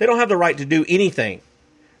terminology. They don't have the right to do anything.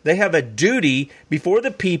 They have a duty before the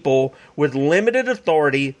people with limited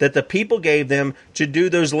authority that the people gave them to do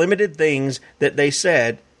those limited things that they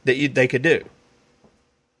said that they could do.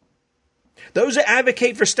 Those that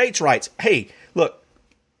advocate for states' rights, hey, look,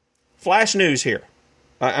 flash news here.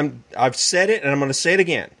 I've said it and I'm going to say it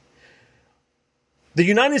again. The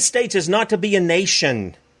United States is not to be a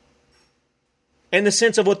nation in the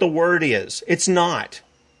sense of what the word is. It's not.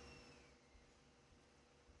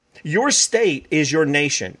 Your state is your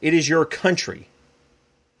nation. It is your country.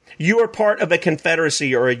 You are part of a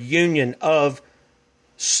confederacy or a union of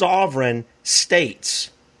sovereign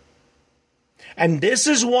states. And this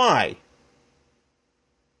is why,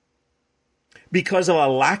 because of a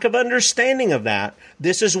lack of understanding of that,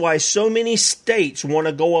 this is why so many states want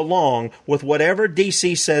to go along with whatever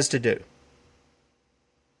D.C. says to do.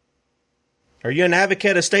 Are you an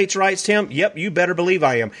advocate of states' rights, Tim? Yep, you better believe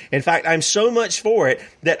I am. In fact, I'm so much for it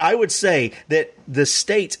that I would say that the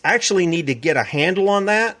states actually need to get a handle on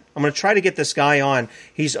that. I'm going to try to get this guy on.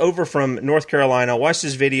 He's over from North Carolina. I watched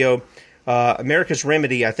his video. America's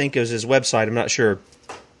Remedy, I think, is his website. I'm not sure.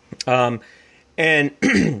 And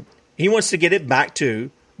he wants to get it back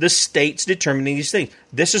to the states determining these things.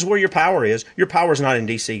 This is where your power is. Your power is not in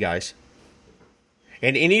D.C., guys.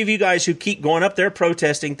 And any of you guys who keep going up there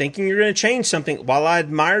protesting, thinking you're going to change something, while I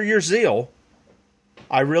admire your zeal,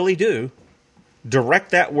 I really do, direct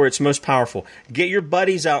that where it's most powerful. Get your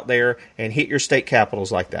buddies out there and hit your state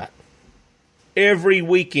capitals like that. Every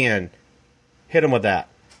weekend, hit them with that.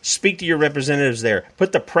 Speak to your representatives there.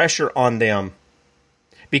 Put the pressure on them.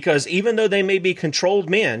 Because even though they may be controlled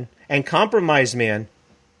men and compromised men,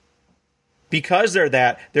 because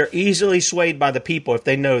they're easily swayed by the people if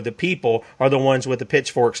they know the people are the ones with the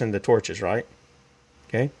pitchforks and the torches, right?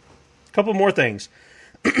 Okay. A couple more things.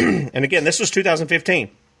 And again, this was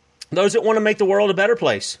 2015. Those that want to make the world a better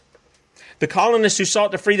place. The colonists who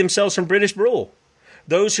sought to free themselves from British rule.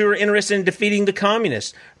 Those who are interested in defeating the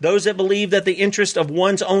communists. Those that believe that the interests of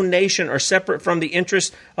one's own nation are separate from the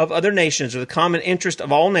interests of other nations or the common interest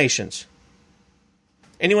of all nations.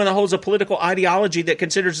 Anyone that holds a political ideology that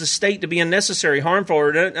considers the state to be unnecessary, harmful,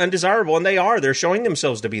 or undesirable, and they're showing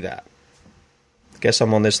themselves to be that. Guess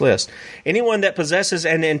I'm on this list. Anyone that possesses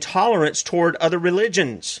an intolerance toward other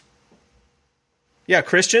religions. Yeah,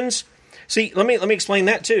 Christians. See, let me explain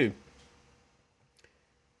that too.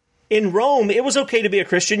 In Rome, it was okay to be a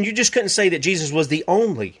Christian. You just couldn't say that Jesus was the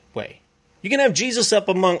only way. You can have Jesus up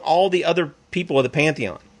among all the other people of the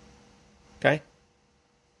pantheon. Okay?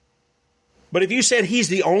 But if you said he's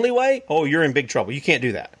the only way, oh, you're in big trouble. You can't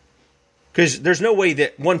do that. Because there's no way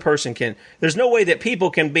that one person can, there's no way that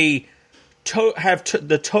people can be,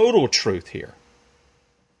 the total truth here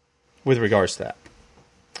with regards to that.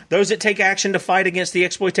 Those that take action to fight against the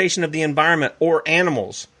exploitation of the environment or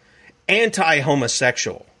animals,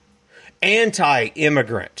 anti-homosexual,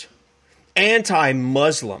 anti-immigrant,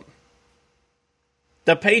 anti-Muslim,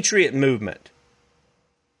 the Patriot movement,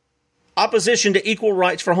 opposition to equal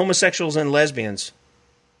rights for homosexuals and lesbians.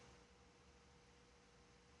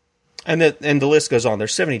 And the list goes on.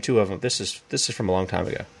 There's 72 of them. This is from a long time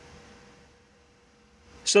ago.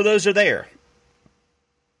 So those are there.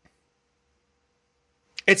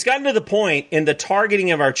 It's gotten to the point in the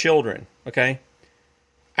targeting of our children, okay?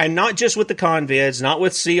 And not just with the convids, not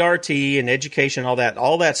with CRT and education, all that.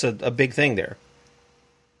 All that's a big thing there.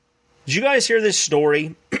 Did you guys hear this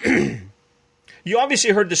story? You obviously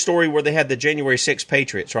heard the story where they had the January 6th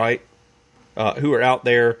Patriots, right? Who are out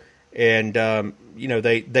there, and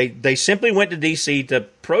they simply went to D.C. to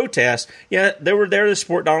protest. Yeah, they were there to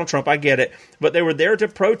support Donald Trump. I get it, but they were there to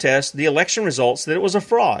protest the election results, that it was a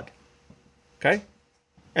fraud. Okay,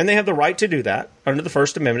 and they have the right to do that under the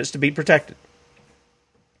First Amendment. It's to be protected.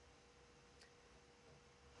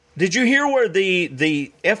 Did you hear where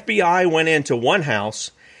the FBI went into one house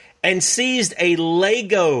and seized a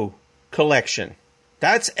Lego collection?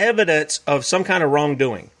 That's evidence of some kind of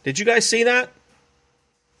wrongdoing. Did you guys see that?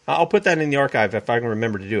 I'll put that in the archive if I can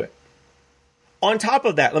remember to do it. On top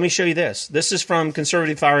of that, let me show you this. This is from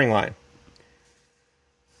Conservative Firing Line.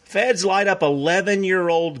 Feds light up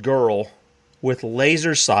 11-year-old girl with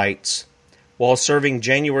laser sights while serving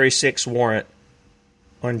January 6th warrant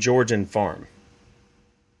on Georgian farm.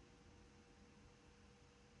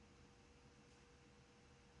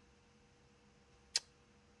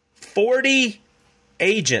 40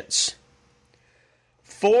 agents,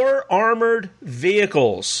 4 armored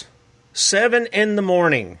vehicles, 7 in the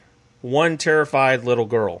morning, 1 terrified little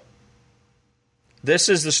girl. This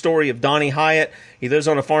is the story of Donnie Hyatt. He lives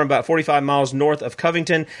on a farm about 45 miles north of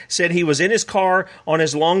Covington. Said he was in his car on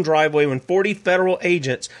his long driveway when 40 federal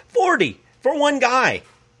agents, 40 for one guy.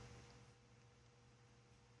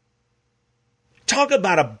 Talk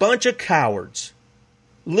about a bunch of cowards.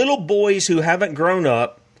 Little boys who haven't grown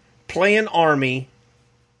up playing army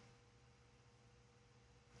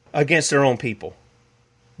against their own people.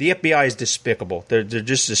 The FBI is despicable. They're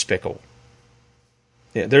just despicable.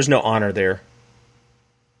 Yeah, there's no honor there.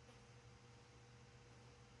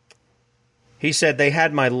 He said they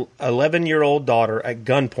had my 11-year-old daughter at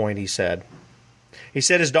gunpoint, he said. He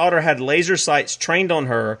said his daughter had laser sights trained on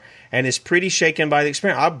her and is pretty shaken by the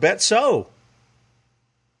experience. I bet so.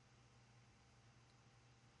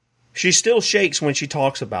 She still shakes when she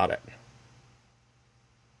talks about it.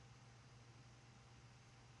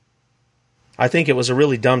 I think it was a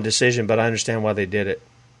really dumb decision, but I understand why they did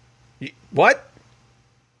it. What?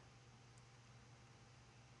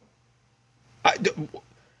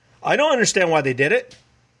 I don't understand why they did it.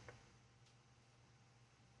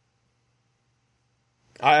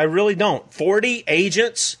 I really don't. 40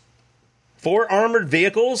 agents, 4 armored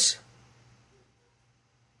vehicles.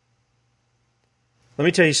 Let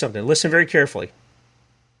me tell you something. Listen very carefully.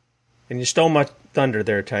 And you stole my thunder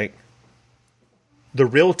there, Tank. The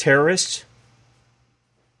real terrorists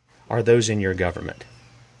are those in your government.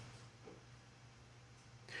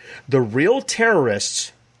 The real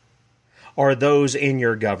terrorists are those in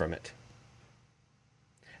your government.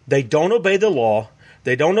 They don't obey the law.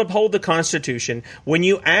 They don't uphold the Constitution. When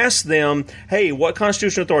you ask them, hey, what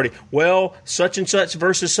constitutional authority? Well, such and such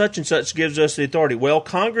versus such and such gives us the authority. Well,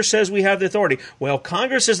 Congress says we have the authority. Well,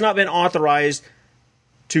 Congress has not been authorized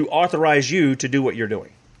to authorize you to do what you're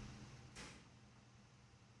doing.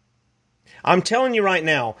 I'm telling you right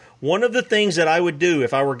now, one of the things that I would do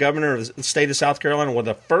if I were governor of the state of South Carolina, one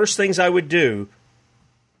of the first things I would do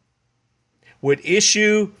would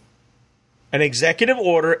issue an executive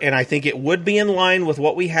order, and I think it would be in line with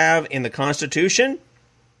what we have in the Constitution,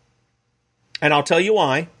 and I'll tell you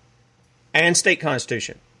why, and state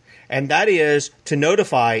constitution. And that is to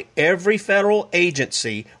notify every federal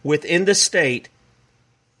agency within the state,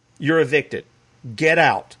 you're evicted. Get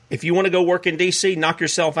out. If you want to go work in D.C., knock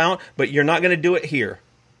yourself out, but you're not going to do it here.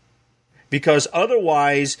 Because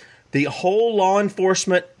otherwise, the whole law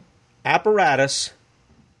enforcement apparatus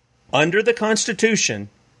under the Constitution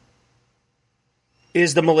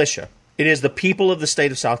is the militia. It is the people of the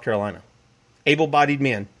state of South Carolina. Able-bodied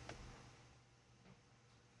men.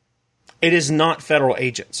 It is not federal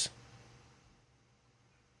agents.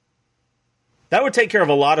 That would take care of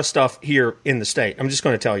a lot of stuff here in the state. I'm just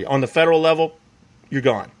going to tell you. On the federal level, you're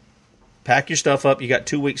gone. Pack your stuff up. You got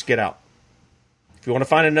 2 weeks. Get out. If you want to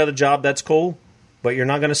find another job, that's cool. But you're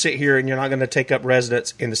not going to sit here and you're not going to take up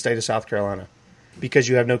residence in the state of South Carolina because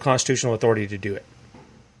you have no constitutional authority to do it.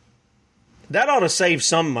 That ought to save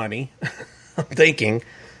some money, I'm thinking,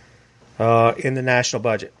 in the national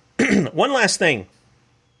budget. One last thing.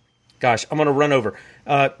 Gosh, I'm going to run over.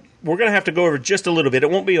 We're going to have to go over just a little bit.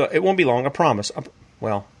 It won't be long, I promise.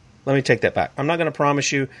 Well, let me take that back. I'm not going to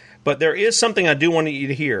promise you, but there is something I do want you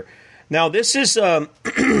to hear. Now, this is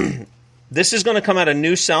this is going to come out of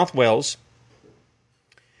New South Wales.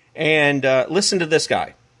 And listen to this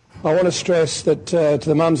guy. I want to stress that to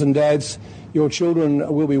the mums and dads, your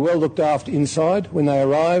children will be well looked after inside when they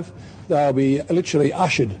arrive. They'll be literally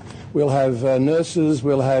ushered. We'll have nurses,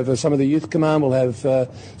 we'll have some of the youth command, we'll have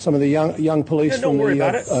some of the young police from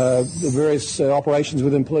the various operations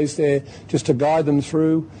within police there just to guide them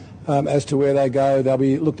through as to where they go. They'll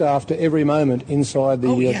be looked after every moment inside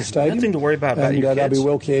the stadium. Nothing to worry about and your they'll kids. be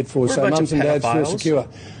well cared for. So mums and dads feel secure.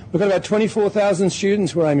 We've got about 24,000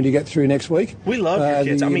 students we're aiming to get through next week. We love your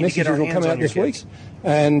kids. I mean, to get our hands on your kids. Week.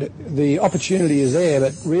 And the opportunity is there,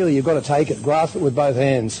 but really you've got to take it, grasp it with both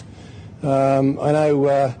hands. I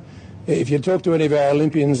know if you talk to any of our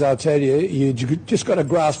Olympians, they'll tell you, you just got to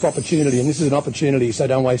grasp opportunity, and this is an opportunity, so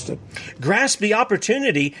don't waste it. Grasp the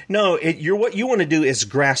opportunity? No, what you want to do is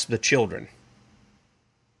grasp the children.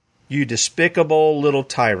 You despicable little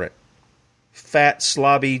tyrant. Fat,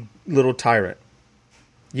 slobby little tyrant.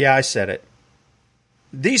 Yeah, I said it.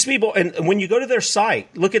 These people, and when you go to their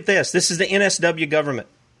site, look at this. This is the NSW government.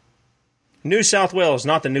 New South Wales,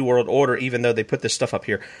 not the New World Order, even though they put this stuff up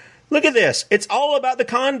here. Look at this. It's all about the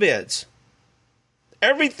convids.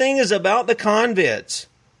 Everything is about the convids.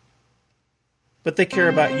 But they care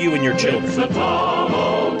about you and your children. It's a tall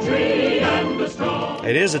old tree and a strong.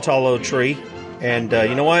 It is a tall old tree. And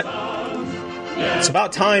you know what? It's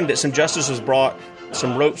about time that some justice was brought,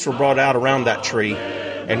 some ropes were brought out around that tree,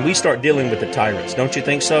 and we start dealing with the tyrants. Don't you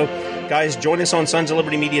think so? Guys, join us on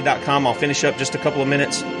sonsoflibertymedia.com. I'll finish up just a couple of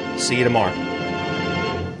minutes. See you tomorrow.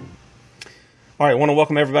 All right, I want to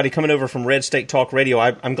welcome everybody coming over from Red State Talk Radio.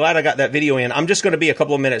 I'm glad I got that video in. I'm just going to be a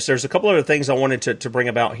couple of minutes. There's a couple other things I wanted to bring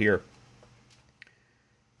about here.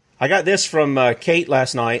 I got this from Kate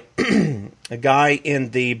last night. A guy in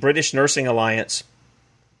the British Nursing Alliance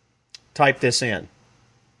typed this in.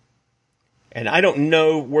 And I don't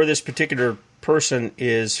know where this particular person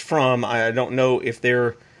is from. I don't know if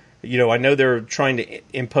they're, I know they're trying to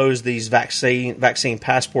impose these vaccine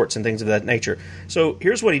passports and things of that nature. So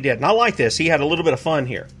here's what he did. And I like this. He had a little bit of fun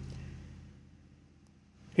here.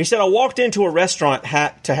 He said, I walked into a restaurant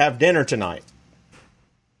to have dinner tonight.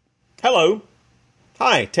 Hello.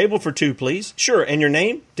 Hi, table for two, please. Sure, and your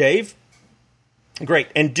name? Dave? Great.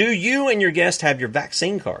 And do you and your guest have your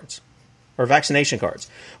vaccine cards? Or vaccination cards?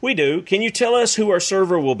 We do. Can you tell us who our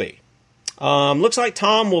server will be? Looks like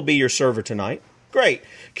Tom will be your server tonight. Great.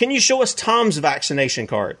 Can you show us Tom's vaccination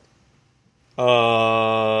card?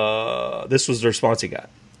 This was the response he got.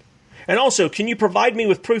 And also, can you provide me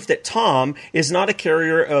with proof that Tom is not a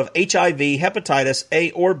carrier of HIV, hepatitis A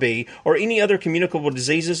or B, or any other communicable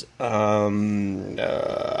diseases?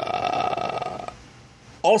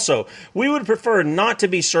 Also, we would prefer not to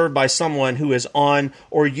be served by someone who is on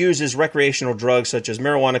or uses recreational drugs such as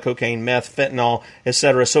marijuana, cocaine, meth, fentanyl,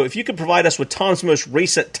 etc. So if you could provide us with Tom's most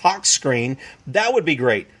recent tox screen, that would be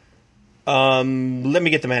great. Let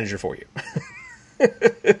me get the manager for you.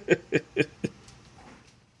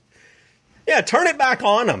 Yeah, turn it back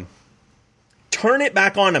on them. Turn it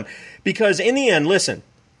back on them. Because in the end, listen,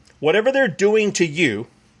 whatever they're doing to you...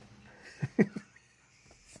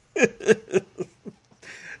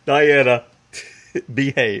 Diana,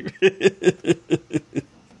 behave.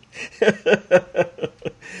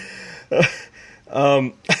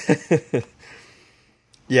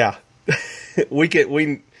 Yeah,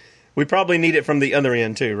 we probably need it from the other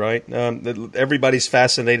end too, right? Everybody's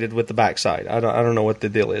fascinated with the backside. I don't know what the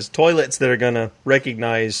deal is. Toilets that are going to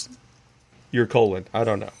recognize your colon. I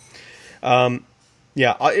don't know.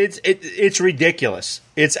 Yeah, it's ridiculous.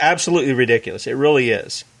 It's absolutely ridiculous. It really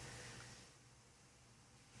is.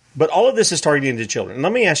 But all of this is targeting the children. And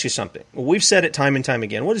let me ask you something. We've said it time and time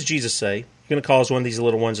again. What does Jesus say? You're going to cause one of these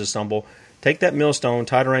little ones to stumble. Take that millstone,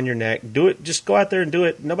 tie it around your neck. Do it. Just go out there and do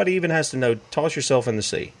it. Nobody even has to know. Toss yourself in the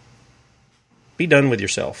sea. Be done with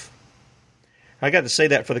yourself. I got to say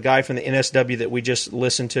that for the guy from the NSW that we just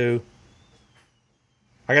listened to.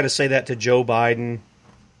 I got to say that to Joe Biden,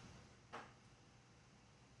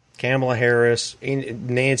 Kamala Harris,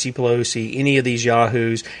 Nancy Pelosi, any of these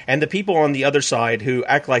yahoos, and the people on the other side who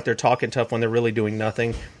act like they're talking tough when they're really doing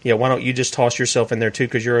nothing. Yeah, why don't you just toss yourself in there too,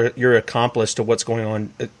 because you're accomplice to what's going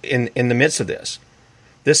on in the midst of this.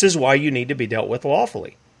 This is why you need to be dealt with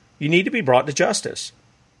lawfully. You need to be brought to justice.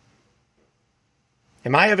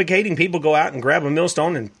 Am I advocating people go out and grab a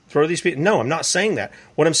millstone and throw these people? No, I'm not saying that.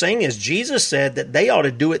 What I'm saying is Jesus said that they ought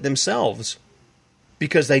to do it themselves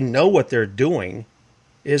because they know what they're doing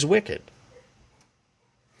is wicked.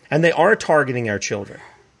 And they are targeting our children.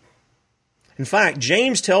 In fact,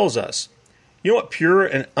 James tells us, you know what pure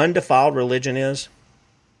and undefiled religion is?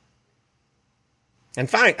 In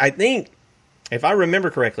fact, I think, if I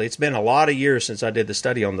remember correctly, it's been a lot of years since I did the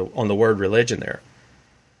study on the word religion there.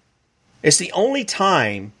 It's the only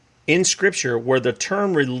time in Scripture where the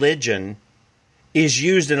term religion is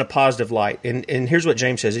used in a positive light. And here's what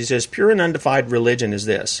James says. He says, pure and undefiled religion is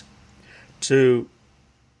this: to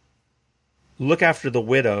look after the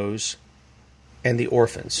widows and the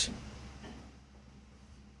orphans.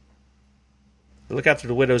 Look after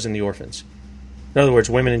the widows and the orphans. In other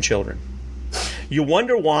words, women and children. You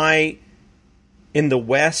wonder why in the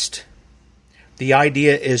West the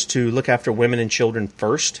idea is to look after women and children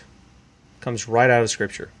first? Comes right out of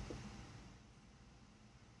Scripture.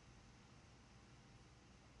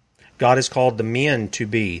 God has called the men to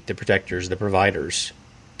be the protectors, the providers,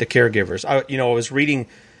 the caregivers. I was reading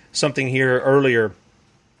something here earlier,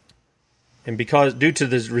 and because due to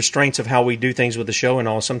the restraints of how we do things with the show and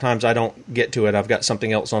all, sometimes I don't get to it. I've got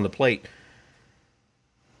something else on the plate.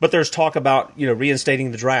 But there's talk about,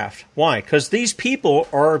 reinstating the draft. Why? Because these people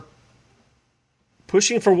are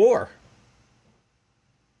pushing for war.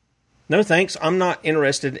 No thanks. I'm not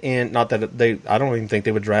interested in, not that I don't even think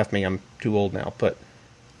they would draft me. I'm too old now, but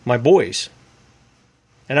my boys.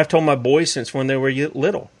 And I've told my boys since when they were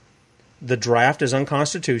little. The draft is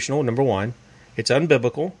unconstitutional, number one. It's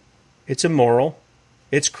unbiblical. It's immoral.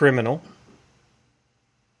 It's criminal.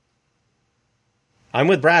 I'm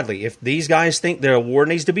with Bradley. If these guys think their war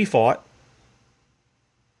needs to be fought,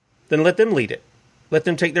 then let them lead it. Let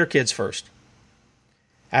them take their kids first.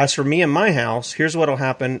 As for me and my house, here's what will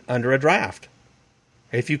happen under a draft.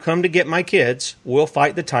 If you come to get my kids, we'll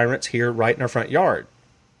fight the tyrants here right in our front yard.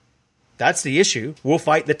 That's the issue. We'll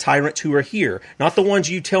fight the tyrants who are here, not the ones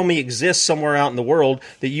you tell me exist somewhere out in the world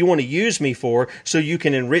that you want to use me for so you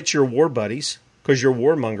can enrich your war buddies because you're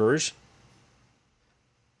warmongers.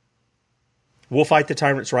 We'll fight the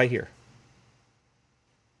tyrants right here.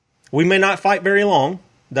 We may not fight very long.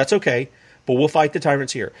 That's okay. But we'll fight the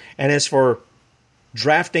tyrants here. And as for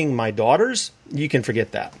drafting my daughters, you can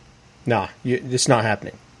forget that. Nah, it's not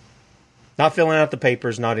happening. Not filling out the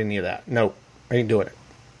papers, not any of that. No, I ain't doing it.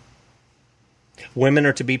 Women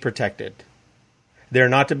are to be protected. They're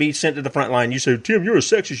not to be sent to the front line. You say, Tim, you're a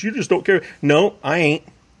sexist. You just don't care. No, I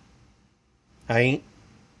ain't.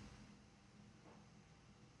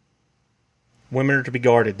 Women are to be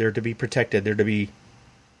guarded. They're to be protected. They're to be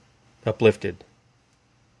uplifted.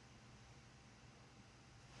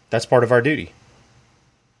 That's part of our duty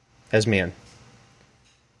as men.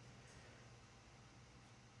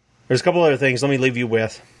 There's a couple other things let me leave you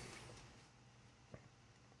with.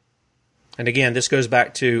 And again, this goes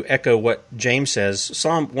back to echo what James says.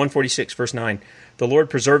 Psalm 146, verse 9. The Lord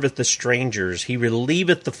preserveth the strangers. He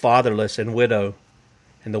relieveth the fatherless and widow.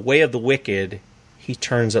 And the way of the wicked he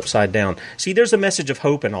turns upside down. See, there's a message of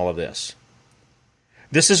hope in all of this.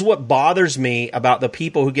 This is what bothers me about the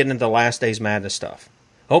people who get into the last days madness stuff.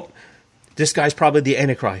 Oh, this guy's probably the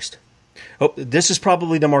Antichrist. Oh, this is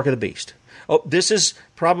probably the mark of the beast. Oh, this is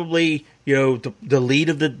probably, the lead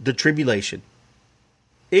of the tribulation.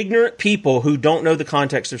 Ignorant people who don't know the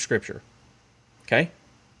context of Scripture. Okay?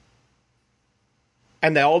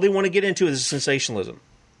 And all they want to get into is sensationalism.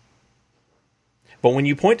 But when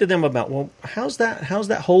you point to them about, well, how's that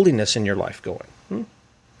holiness in your life going?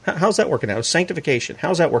 How's that working out? Sanctification,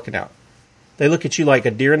 how's that working out? They look at you like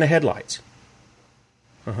a deer in the headlights.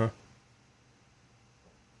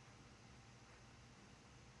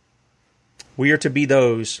 We are to be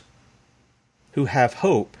those who have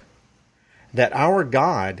hope that our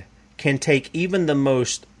God can take even the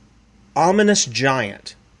most ominous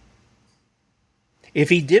giant. If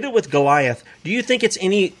he did it with Goliath, do you think it's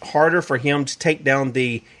any harder for him to take down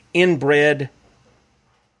the inbred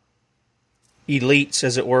elites,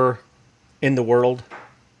 as it were, in the world?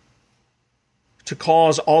 To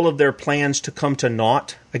cause all of their plans to come to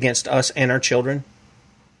naught against us and our children?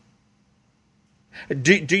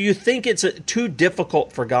 Do you think it's too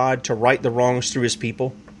difficult for God to right the wrongs through his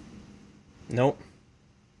people? Nope.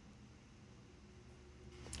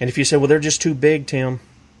 And if you say, well, they're just too big, Tim.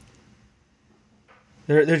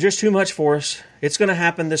 They're just too much for us. It's going to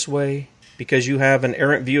happen this way because you have an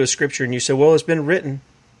errant view of Scripture and you say, well, it's been written.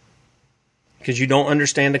 Because you don't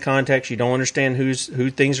understand the context. You don't understand who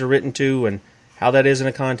things are written to and how that is in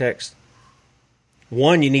a context.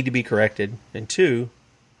 One, you need to be corrected. And two,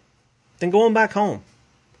 then go on back home.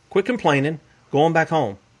 Quit complaining. Go on back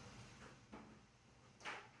home.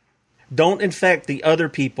 Don't infect the other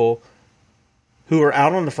people who are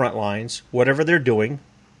out on the front lines, whatever they're doing,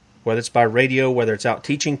 whether it's by radio, whether it's out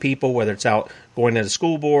teaching people, whether it's out going to the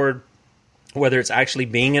school board, whether it's actually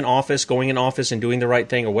being in office, going in office and doing the right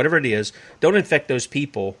thing, or whatever it is. Don't infect those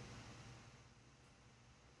people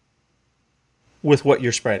with what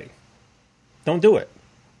you're spreading. Don't do it.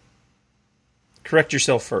 Correct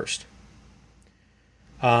yourself first.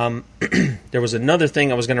 There was another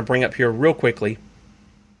thing I was going to bring up here real quickly.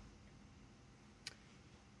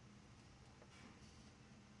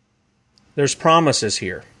 There's promises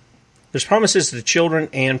here. There's promises to children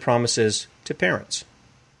and promises to parents.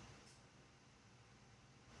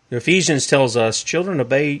 Ephesians tells us, children,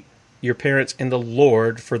 obey your parents in the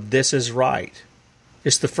Lord, for this is right.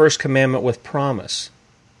 It's the first commandment with promise.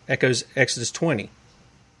 Echoes Exodus 20.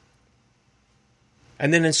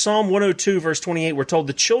 And then in Psalm 102, verse 28, we're told,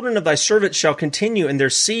 the children of thy servants shall continue, and their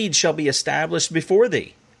seed shall be established before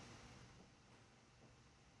thee.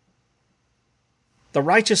 The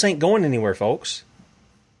righteous ain't going anywhere, folks.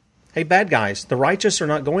 Hey, bad guys, the righteous are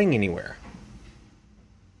not going anywhere.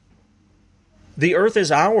 The earth is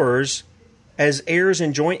ours as heirs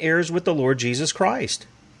and joint heirs with the Lord Jesus Christ.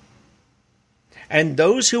 And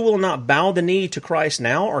those who will not bow the knee to Christ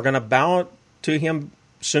now are going to bow to him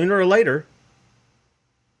sooner or later.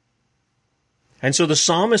 And so the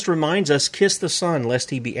psalmist reminds us, kiss the Son, lest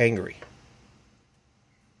he be angry.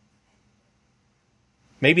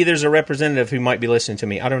 Maybe there's a representative who might be listening to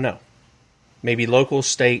me. I don't know. Maybe local,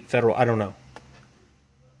 state, federal, I don't know.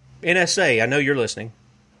 NSA, I know you're listening.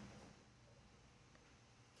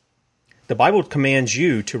 The Bible commands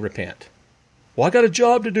you to repent. Well, I got a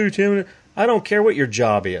job to do, Tim. I don't care what your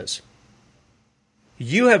job is.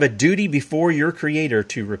 You have a duty before your Creator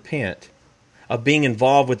to repent of being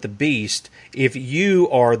involved with the beast if you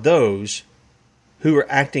are those who are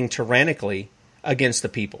acting tyrannically against the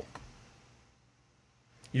people.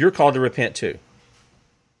 You're called to repent too.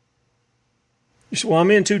 You say, well, I'm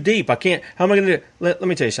in too deep. I can't. How am I going to do it? Let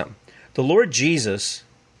me tell you something. The Lord Jesus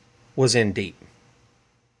was in deep.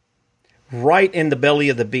 Right in the belly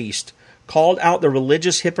of the beast. Called out the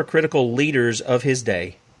religious hypocritical leaders of his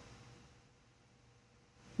day.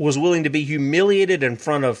 Was willing to be humiliated in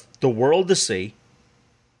front of the world to see.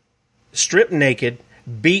 Stripped naked,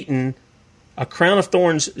 beaten, a crown of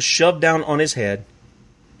thorns shoved down on his head,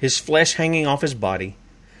 his flesh hanging off his body,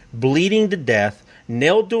 bleeding to death,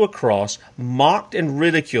 nailed to a cross, mocked and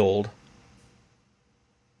ridiculed.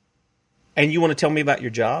 And you want to tell me about your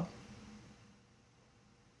job?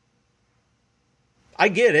 I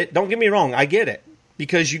get it. Don't get me wrong. I get it.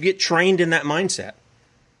 Because you get trained in that mindset.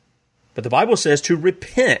 But the Bible says to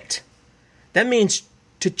repent. That means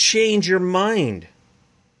to change your mind.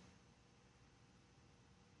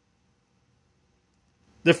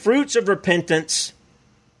 The fruits of repentance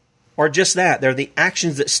are just that. They're the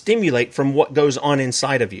actions that stimulate from what goes on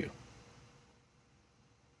inside of you.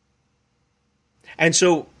 And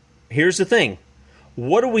so, here's the thing.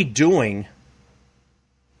 What are we doing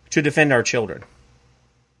to defend our children?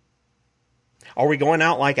 Are we going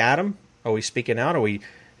out like Adam? Are we speaking out? Are we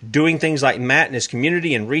doing things like Matt and his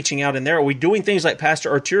community and reaching out in there? Are we doing things like Pastor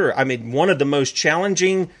Artur? I mean, one of the most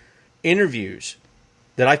challenging interviews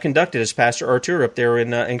that I've conducted is Pastor Artur up there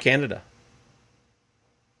in Canada.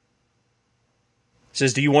 He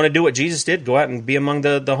says, do you want to do what Jesus did? Go out and be among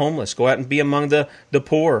the homeless. Go out and be among the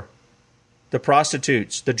poor, the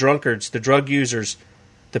prostitutes, the drunkards, the drug users,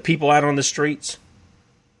 the people out on the streets.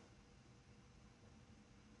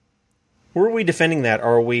 Where are we defending that?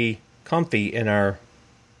 Are we comfy in our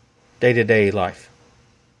day-to-day life?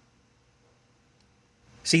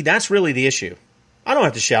 See, that's really the issue. I don't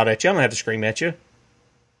have to shout at you. I don't have to scream at you.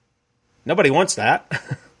 Nobody wants that.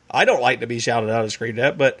 I don't like to be shouted at and screamed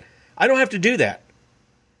at, but I don't have to do that.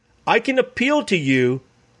 I can appeal to you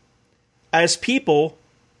as people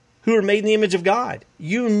who are made in the image of God.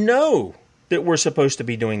 You know that we're supposed to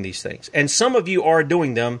be doing these things. And some of you are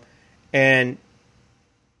doing them, and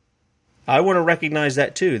I want to recognize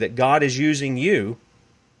that too, that God is using you.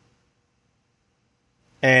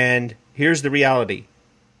 And here's the reality.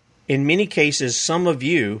 In many cases, some of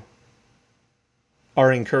you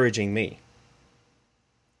are encouraging me.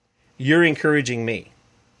 You're encouraging me.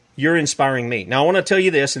 You're inspiring me. Now, I want to tell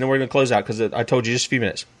you this, and then we're going to close out because I told you just a few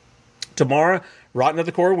minutes. Tomorrow, Rotten to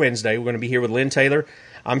the Core Wednesday, we're going to be here with Lynn Taylor.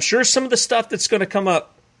 I'm sure some of the stuff that's going to come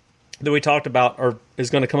up that we talked about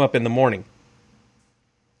is going to come up in the morning.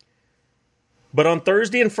 But on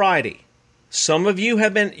Thursday and Friday, some of you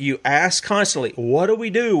you ask constantly, what do we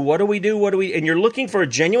do? What do we do? What do we? And you're looking for a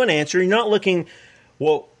genuine answer. You're not looking,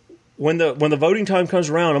 well, when the voting time comes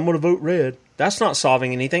around, I'm going to vote red. That's not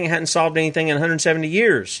solving anything. It hadn't solved anything in 170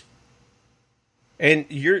 years. And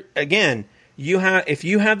if you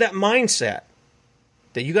have that mindset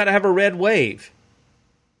that you got to have a red wave,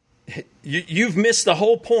 you've missed the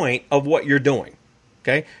whole point of what you're doing.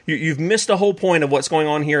 Okay? You've missed the whole point of what's going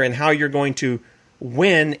on here and how you're going to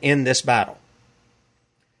win in this battle.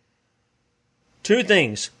 Two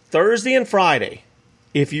things. Thursday and Friday,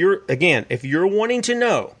 if you're wanting to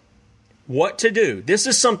know what to do, this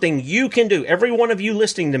is something you can do. Every one of you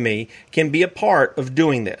listening to me can be a part of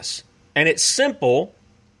doing this. And it's simple,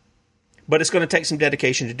 but it's going to take some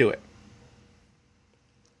dedication to do it.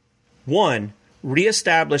 1,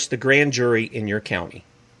 reestablish the grand jury in your county.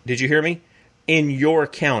 Did you hear me? In your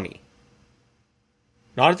county.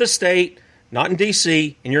 Not at the state, not in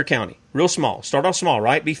D.C., in your county. Real small. Start off small,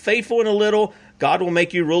 right? Be faithful in a little. God will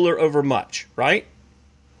make you ruler over much, right?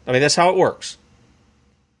 I mean, that's how it works.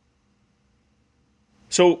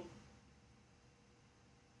 So,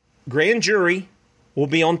 grand jury will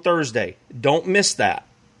be on Thursday. Don't miss that.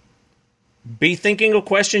 Be thinking of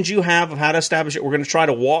questions you have of how to establish it. We're going to try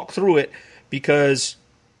to walk through it because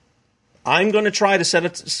I'm going to try to set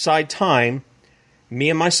aside time. Me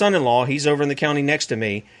and my son-in-law, he's over in the county next to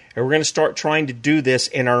me, and we're going to start trying to do this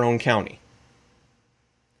in our own county.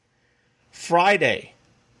 Friday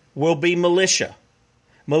will be militia.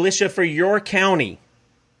 Militia for your county.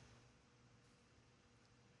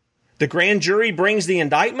 The grand jury brings the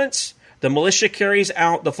indictments. The militia carries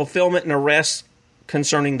out the fulfillment and arrests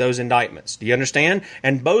concerning those indictments. Do you understand?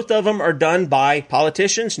 And both of them are done by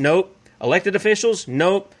politicians? Nope. Elected officials?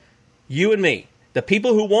 Nope. You and me. The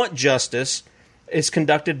people who want justice is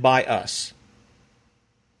conducted by us.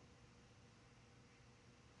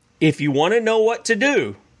 If you want to know what to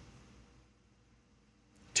do,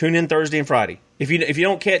 tune in Thursday and Friday. If you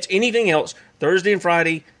don't catch anything else, Thursday and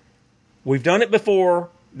Friday, we've done it before.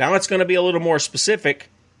 Now it's going to be a little more specific.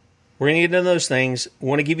 We're going to get into those things. We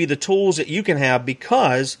want to give you the tools that you can have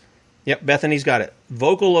because, yep, Bethany's got it.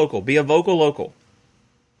 Vocal local. Be a vocal local.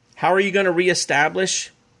 How are you going to reestablish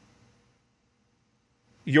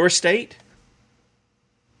your state?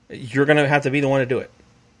 You're going to have to be the one to do it.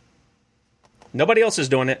 Nobody else is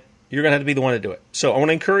doing it. You're going to have to be the one to do it. So I want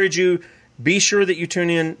to encourage you, be sure that you tune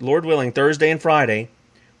in, Lord willing, Thursday and Friday.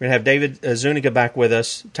 We're going to have David Zuniga back with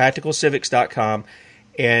us, tacticalcivics.com.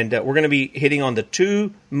 And we're going to be hitting on the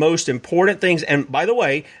two most important things. And by the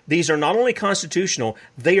way, these are not only constitutional,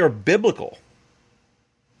 they are biblical.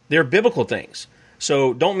 They're biblical things.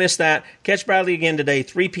 So don't miss that. Catch Bradley again today,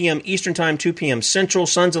 3 p.m. Eastern Time, 2 p.m. Central,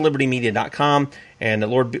 sonsoflibertymedia.com. And the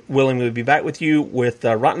Lord willing, we'll be back with you with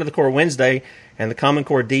Rotten to the Core Wednesday and the Common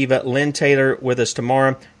Core Diva, Lynn Taylor, with us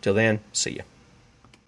tomorrow. Till then, see you.